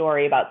telling a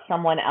story about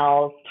someone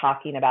else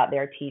talking about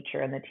their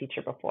teacher and the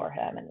teacher before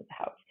him, and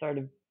how it's sort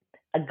of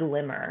a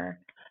glimmer,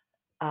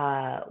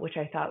 which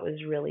I thought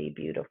was really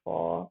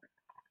beautiful.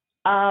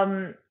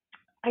 Um,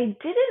 I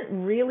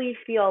didn't really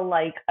feel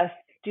like a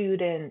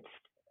student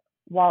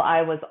while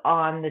I was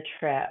on the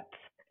trip,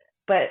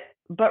 but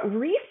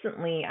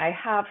recently I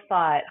have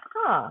thought,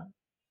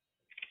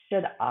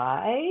 should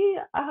I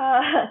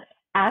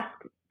ask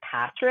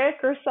Patrick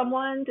or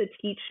someone to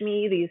teach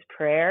me these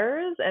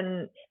prayers?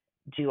 And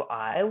do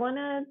I want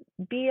to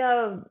be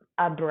a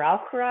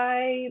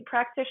Brauchrai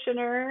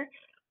practitioner?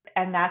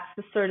 And that's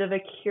the sort of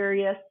a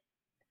curious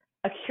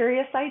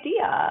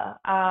idea.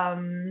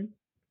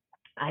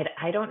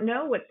 I don't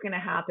know what's going to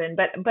happen,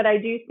 but I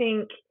do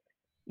think,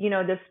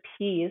 this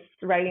piece,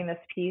 writing this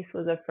piece,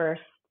 was a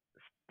first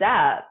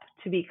step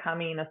to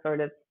becoming a sort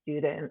of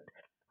student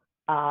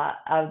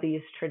of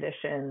these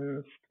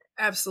traditions.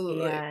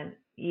 Absolutely. And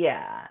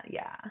yeah,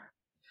 yeah.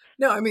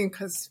 No, I mean,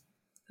 because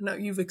no,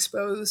 you've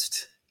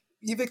exposed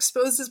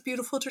this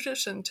beautiful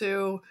tradition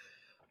to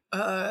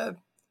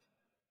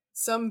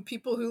some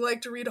people who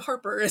like to read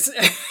Harper. It's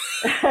a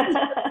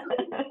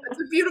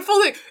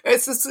beautiful thing.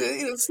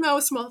 It's no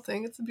small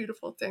thing. It's a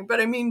beautiful thing. But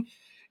I mean,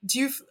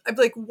 I'm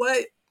like,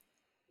 what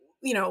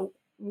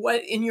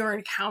in your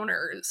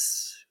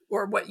encounters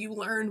or what you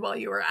learned while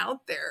you were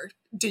out there,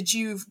 did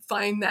you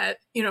find that,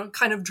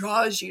 kind of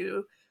draws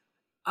you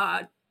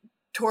uh,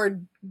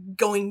 toward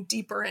going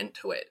deeper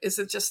into it? Is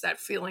it just that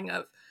feeling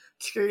of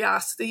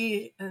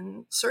curiosity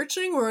and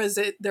searching, or is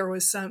it there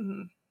was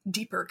some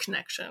deeper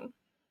connection?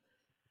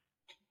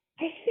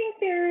 I think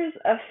there's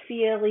a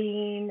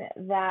feeling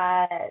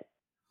that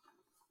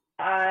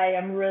I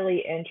am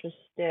really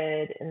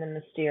interested in the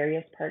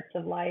mysterious parts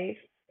of life.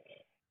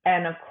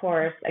 And of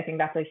course, I think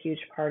that's a huge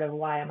part of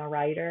why I'm a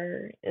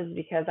writer, is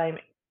because I'm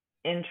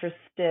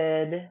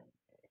interested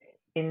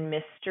in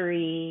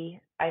mystery.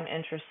 I'm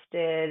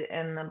interested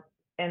in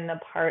the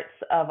parts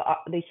of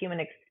the human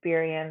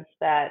experience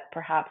that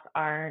perhaps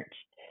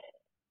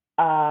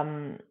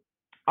um,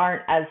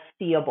 aren't as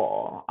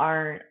seeable,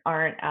 aren't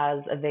as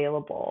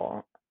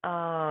available.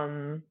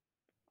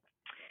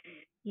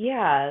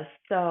 Yeah,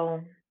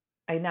 so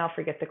I now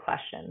forget the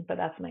question, but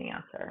that's my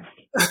answer.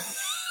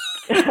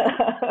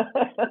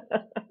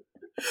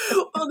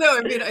 Well, no,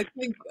 I mean, I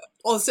think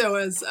also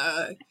as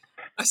a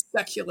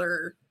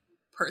secular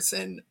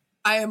person,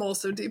 I am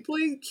also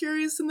deeply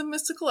curious in the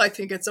mystical. I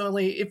think it's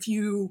only if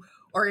you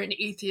are an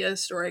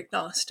atheist or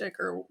agnostic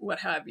or what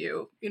have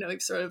you, you're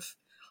sort of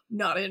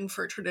not in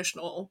for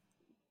traditional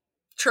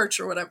church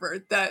or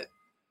whatever, that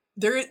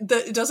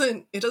it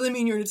doesn't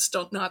mean you're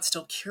still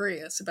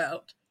curious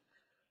about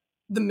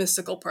the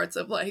mystical parts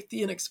of life,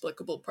 the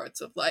inexplicable parts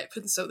of life.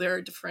 And so there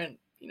are different,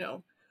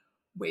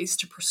 ways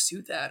to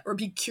pursue that or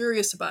be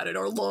curious about it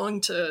or long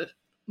to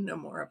know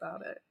more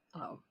about it.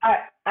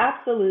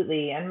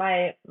 Absolutely. And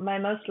my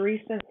most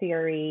recent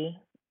theory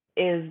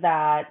is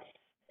that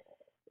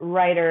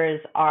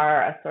writers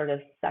are a sort of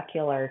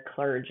secular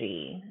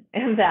clergy,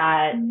 and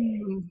that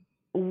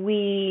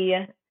we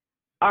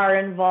are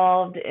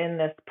involved in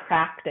this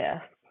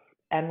practice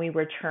and we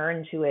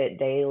return to it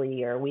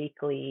daily or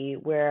weekly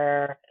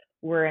where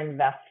we're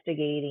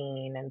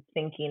investigating and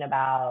thinking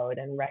about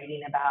and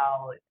writing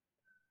about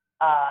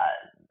uh,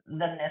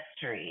 the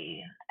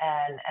mystery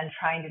and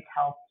trying to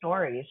tell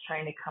stories,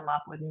 trying to come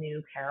up with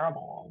new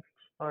parables,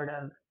 sort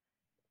of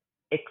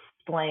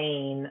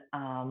explain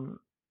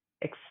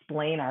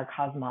explain our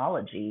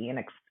cosmology and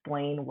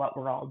explain what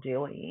we're all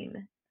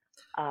doing.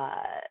 Uh,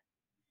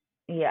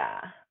 yeah.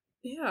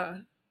 Yeah.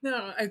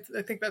 No, I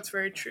think that's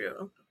very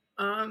true.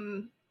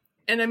 And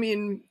I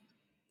mean,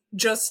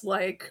 just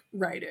like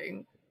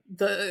writing,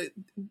 the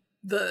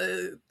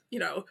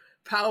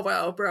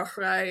powwow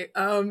braucherei,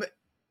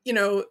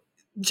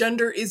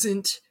 gender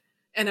isn't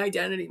an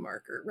identity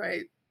marker,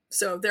 right?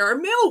 So there are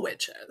male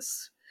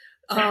witches.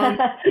 So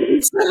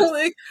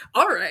like,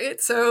 all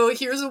right, so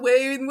here's a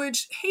way in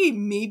which, hey,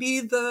 maybe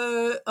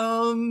the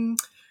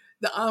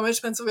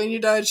Amish, Pennsylvania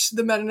Dutch,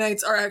 the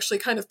Mennonites are actually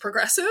kind of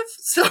progressive.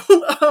 So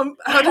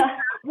how did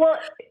well,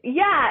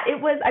 yeah, it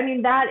was. I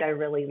mean, that I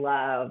really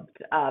loved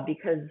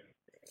because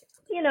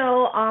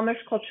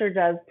Amish culture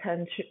does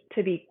tend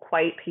to be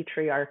quite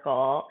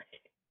patriarchal,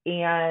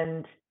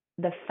 and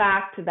the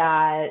fact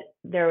that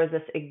there was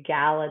this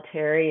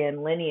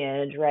egalitarian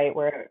lineage, right,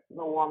 where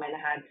the woman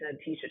had to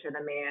teach it to the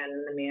man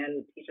and the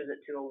man teaches it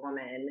to a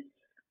woman,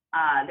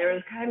 there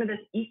was kind of this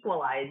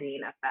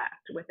equalizing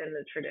effect within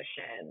the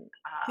tradition,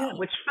 yeah.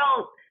 which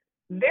felt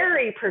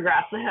very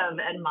progressive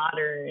and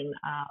modern,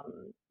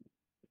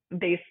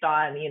 based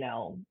on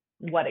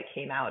what it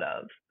came out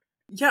of.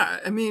 Yeah,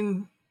 I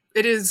mean,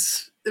 it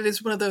is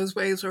one of those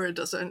ways where it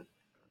doesn't,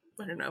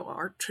 I don't know,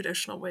 our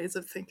traditional ways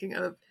of thinking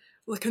of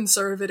the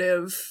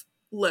conservative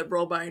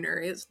liberal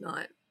binary is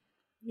not,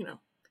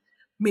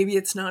 maybe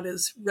it's not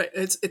as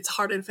it's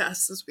hard and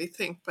fast as we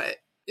think, but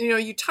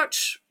you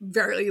touch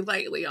very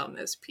lightly on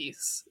this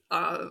piece,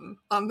 on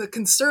the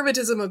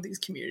conservatism of these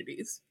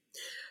communities.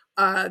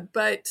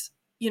 But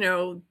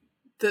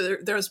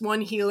there's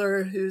one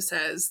healer who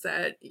says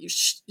that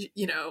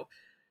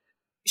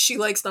she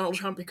likes Donald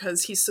Trump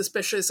because he's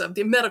suspicious of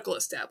the medical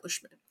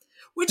establishment,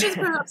 which is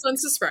perhaps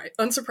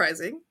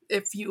unsurprising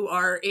if you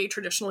are a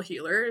traditional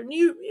healer and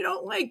you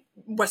don't like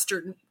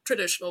Western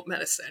traditional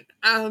medicine.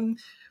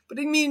 But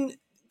I mean,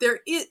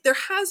 there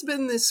has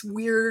been this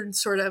weird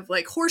sort of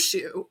like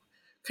horseshoe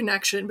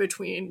connection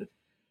between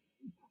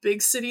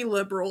big city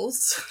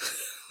liberals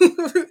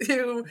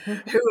who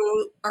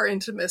are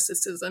into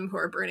mysticism, who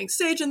are burning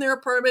sage in their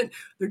apartment.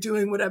 They're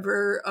doing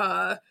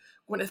whatever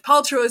Gwyneth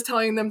Paltrow is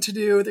telling them to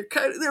do.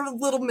 They're a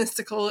little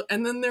mystical,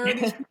 and then there are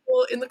these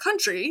people in the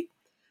country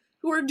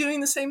who are doing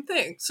the same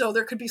thing. So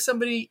there could be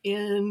somebody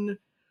in,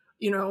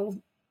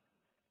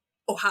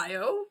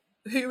 Ohio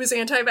who is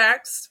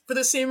anti-vax for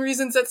the same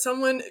reasons that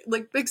someone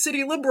like big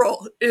city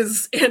liberal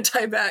is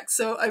anti-vax.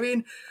 So I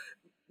mean,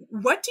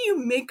 what do you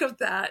make of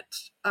that?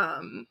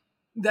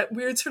 That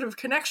weird sort of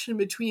connection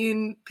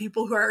between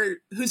people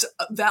whose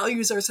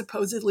values are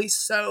supposedly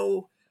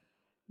so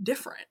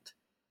different.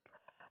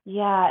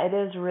 Yeah, it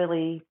is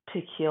really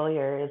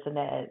peculiar, isn't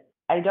it?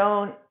 I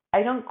don't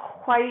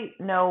quite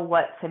know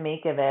what to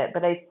make of it,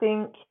 but I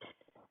think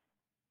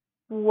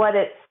what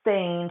it's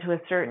saying to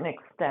a certain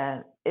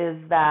extent is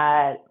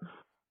that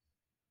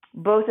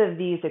both of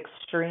these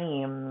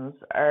extremes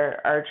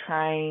are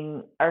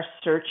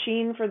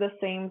searching for the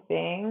same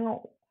thing.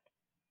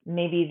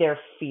 Maybe their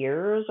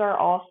fears are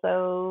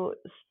also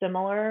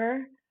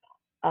similar.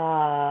 Uh,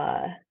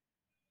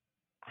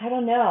 I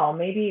don't know.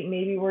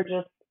 Maybe we're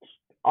just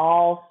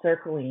all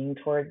circling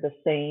toward the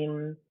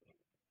same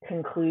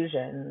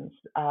conclusions.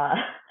 But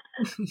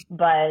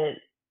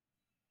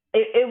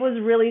it was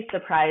really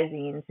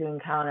surprising to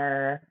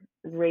encounter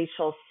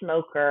Rachel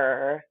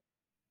Smoker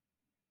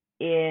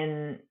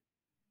in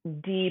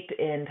deep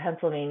in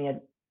Pennsylvania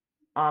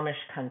Amish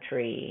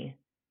country,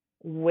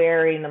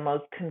 wearing the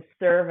most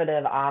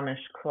conservative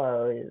Amish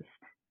clothes,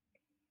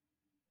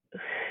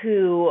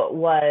 who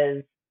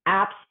was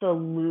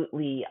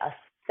absolutely a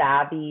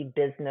savvy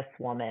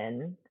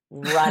businesswoman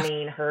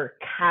running her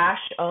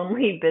cash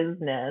only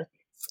business,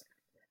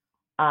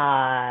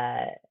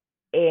 uh,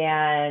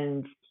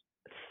 and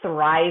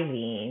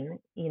thriving.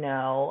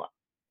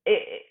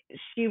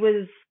 She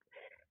was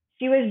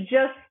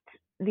just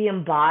the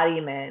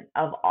embodiment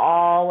of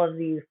all of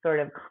these sort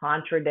of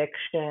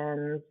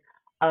contradictions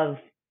of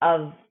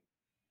of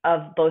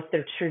both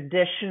the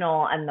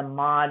traditional and the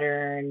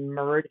modern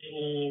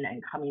merging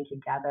and coming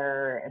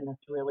together in this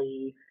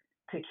really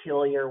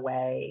peculiar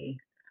way.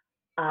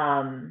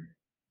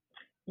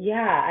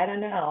 Yeah, I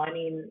don't know. I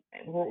mean,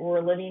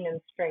 we're living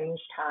in strange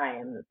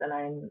times,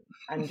 and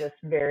I'm just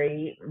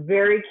very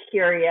very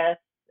curious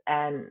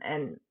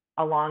and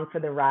along for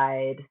the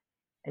ride,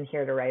 and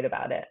here to write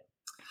about it.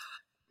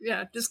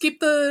 Yeah, just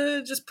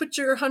put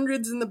your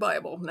hundreds in the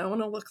Bible. No one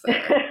will look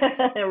that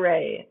up.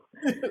 Right.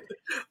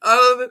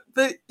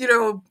 But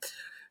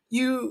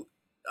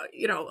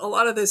a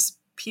lot of this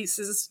piece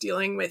is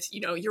dealing with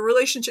your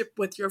relationship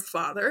with your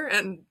father,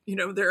 and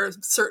there are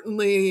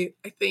certainly,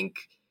 I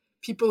think,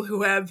 people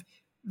who have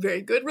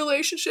very good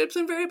relationships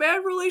and very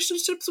bad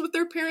relationships with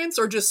their parents,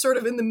 or just sort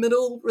of in the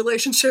middle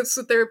relationships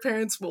with their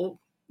parents,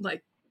 will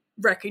like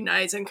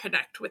recognize and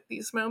connect with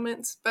these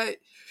moments. But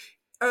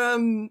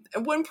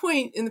at one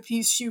point in the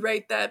piece, you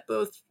write that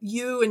both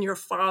you and your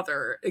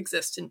father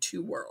exist in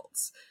two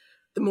worlds: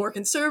 the more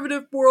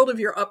conservative world of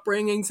your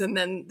upbringings, and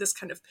then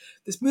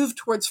this move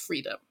towards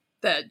freedom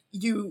that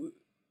you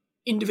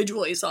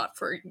individually sought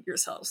for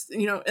yourselves.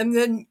 And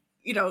then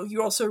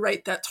you also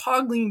write that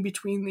toggling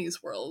between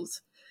these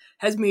worlds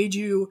has made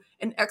you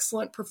an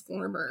excellent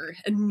performer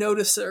and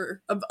noticer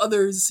of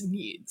others'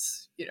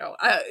 needs.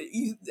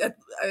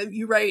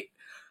 You write,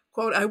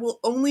 quote, "I will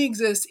only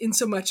exist in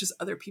so much as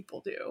other people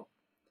do."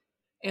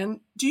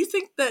 And do you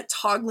think that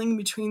toggling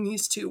between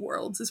these two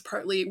worlds is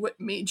partly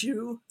what made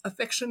you a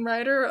fiction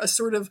writer, a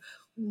sort of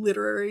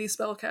literary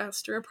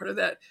spellcaster, part of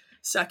that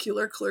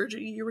secular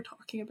clergy you were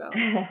talking about?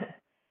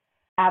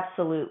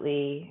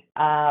 Absolutely.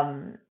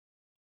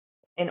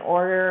 In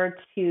order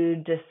to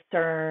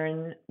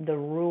discern the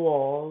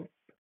rules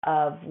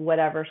of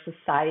whatever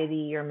society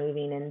you're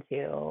moving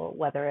into,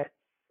 whether it's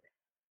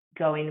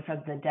going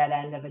from the dead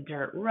end of a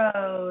dirt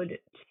road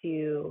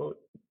to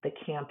the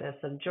campus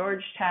of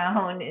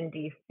Georgetown in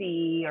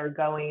DC, or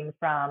going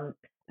from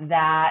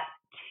that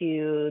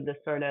to the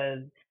sort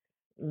of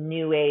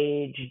new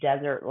age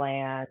desert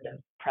land of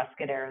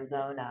Prescott,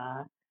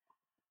 Arizona,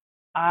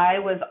 I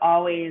was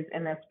always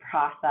in this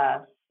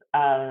process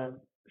of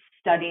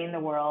studying the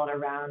world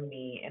around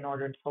me in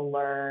order to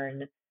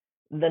learn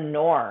the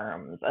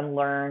norms and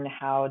learn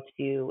how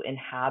to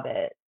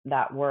inhabit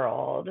that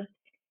world.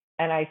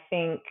 And I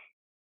think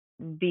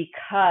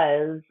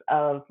because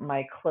of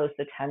my close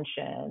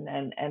attention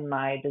and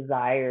my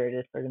desire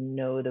to sort of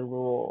know the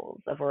rules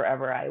of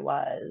wherever I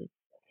was,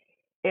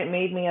 it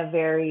made me a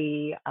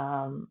very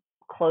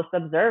close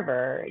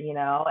observer,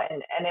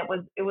 and it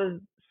was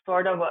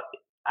sort of what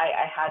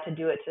I had to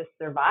do it to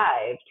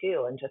survive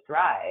too, and to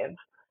thrive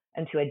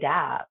and to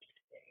adapt.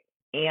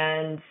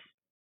 And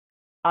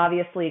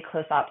obviously,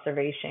 close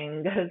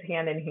observation goes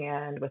hand in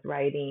hand with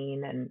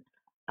writing, and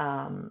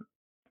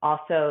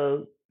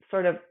also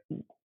sort of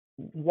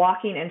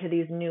walking into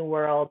these new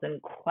worlds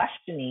and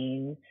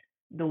questioning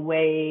the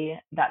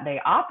way that they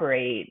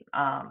operate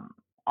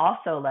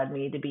also led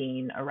me to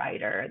being a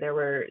writer. There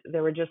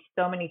were just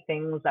so many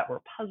things that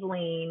were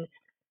puzzling,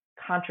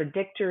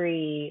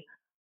 contradictory,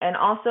 and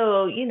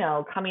also,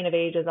 coming of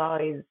age is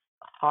always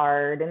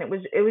hard, and it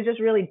was just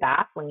really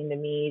baffling to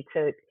me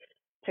to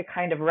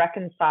kind of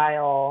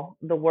reconcile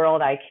the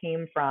world I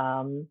came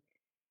from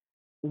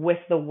with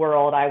the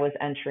world I was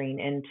entering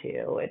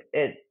into.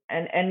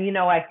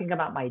 I think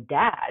about my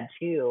dad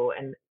too,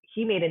 and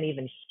he made an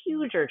even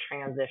huger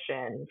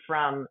transition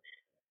from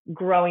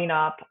growing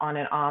up on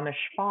an Amish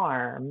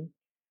farm,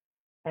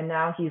 and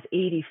now he's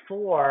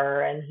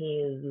 84 and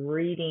he's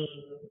reading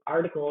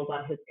articles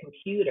on his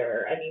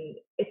computer. I mean,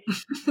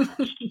 it's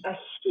such a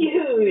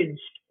huge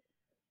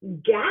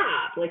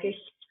gap, like a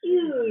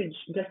huge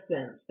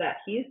distance that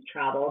he's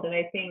traveled, and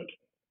I think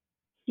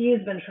he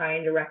has been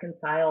trying to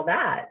reconcile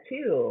that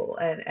too,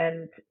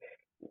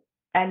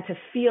 and to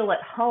feel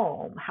at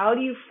home. How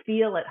do you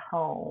feel at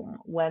home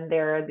when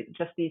there are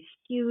just these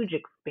huge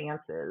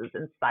expanses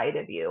inside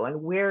of you,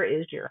 and where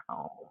is your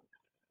home?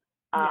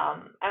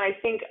 And I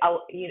think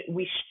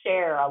we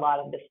share a lot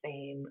of the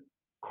same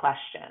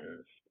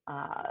questions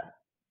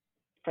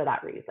for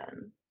that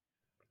reason.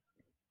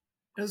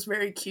 It was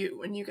very cute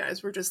when you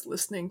guys were just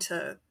listening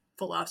to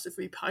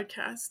philosophy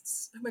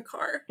podcasts in the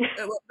car.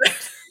 I love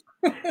that.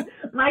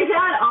 My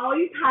dad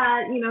always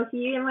had,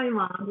 he and my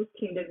mom just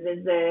came to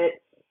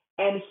visit,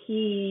 and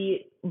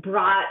he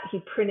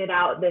printed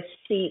out this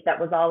sheet that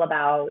was all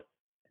about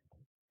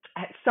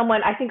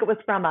someone, I think it was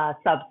from a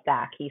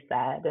Substack, he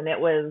said, and it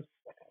was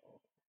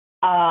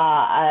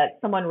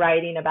someone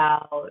writing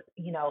about,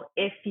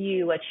 if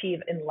you achieve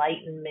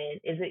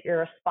enlightenment, is it your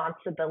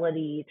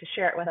responsibility to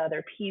share it with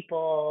other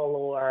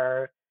people,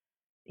 or,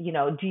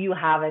 do you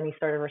have any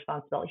sort of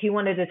responsibility? He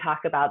wanted to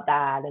talk about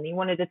that, and he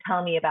wanted to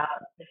tell me about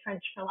the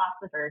French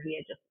philosopher he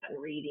had just been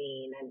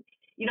reading. And,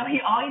 he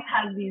always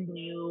has these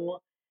new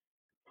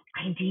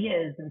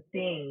ideas and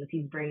things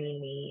he's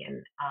bringing me,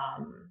 and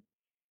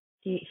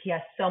he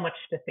has so much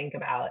to think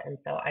about. And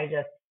so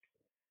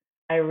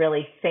I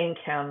really thank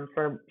him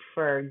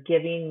for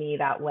giving me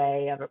that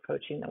way of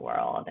approaching the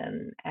world,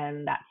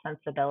 and that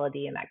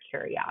sensibility and that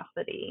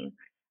curiosity.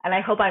 And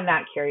I hope I'm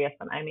that curious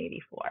when I'm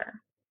 84.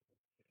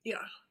 Yeah,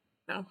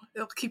 no,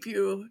 it'll keep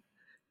you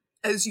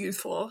as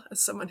youthful as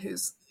someone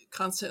who's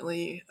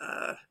constantly,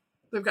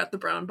 they've got the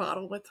brown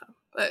bottle with them.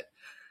 But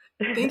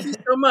thank you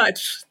so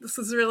much. This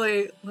is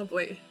really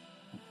lovely.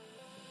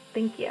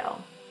 Thank you.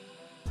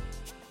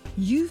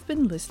 You've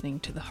been listening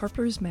to the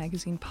Harper's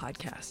Magazine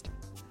podcast.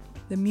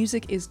 The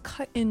music is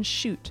Cut and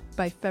Shoot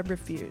by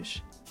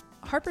Febrifuge.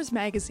 Harper's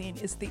Magazine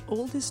is the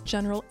oldest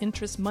general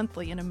interest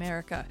monthly in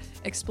America,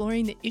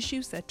 exploring the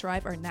issues that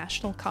drive our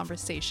national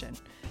conversation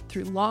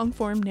through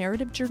long-form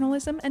narrative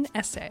journalism and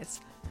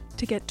essays.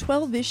 To get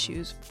 12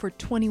 issues for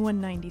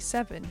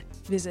 $21.97,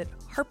 visit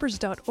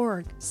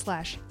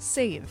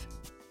harpers.org/save.